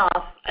sign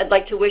off, I'd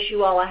like to wish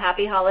you all a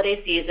happy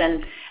holiday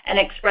season and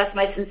express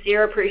my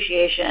sincere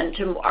appreciation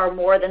to our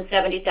more than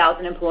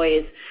 70,000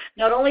 employees,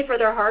 not only for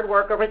their hard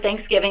work over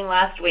Thanksgiving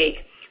last week,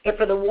 but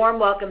for the warm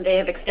welcome they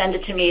have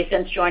extended to me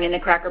since joining the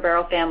Cracker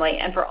Barrel family,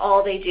 and for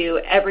all they do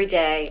every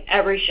day,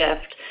 every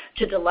shift,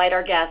 to delight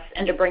our guests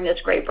and to bring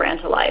this great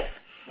brand to life.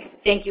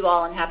 Thank you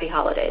all, and happy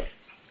holidays.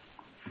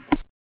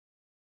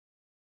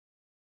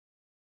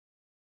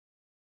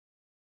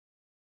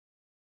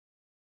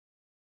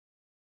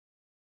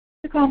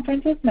 The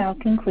conference is now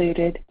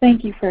concluded.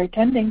 Thank you for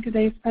attending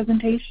today's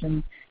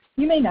presentation.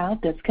 You may now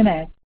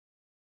disconnect.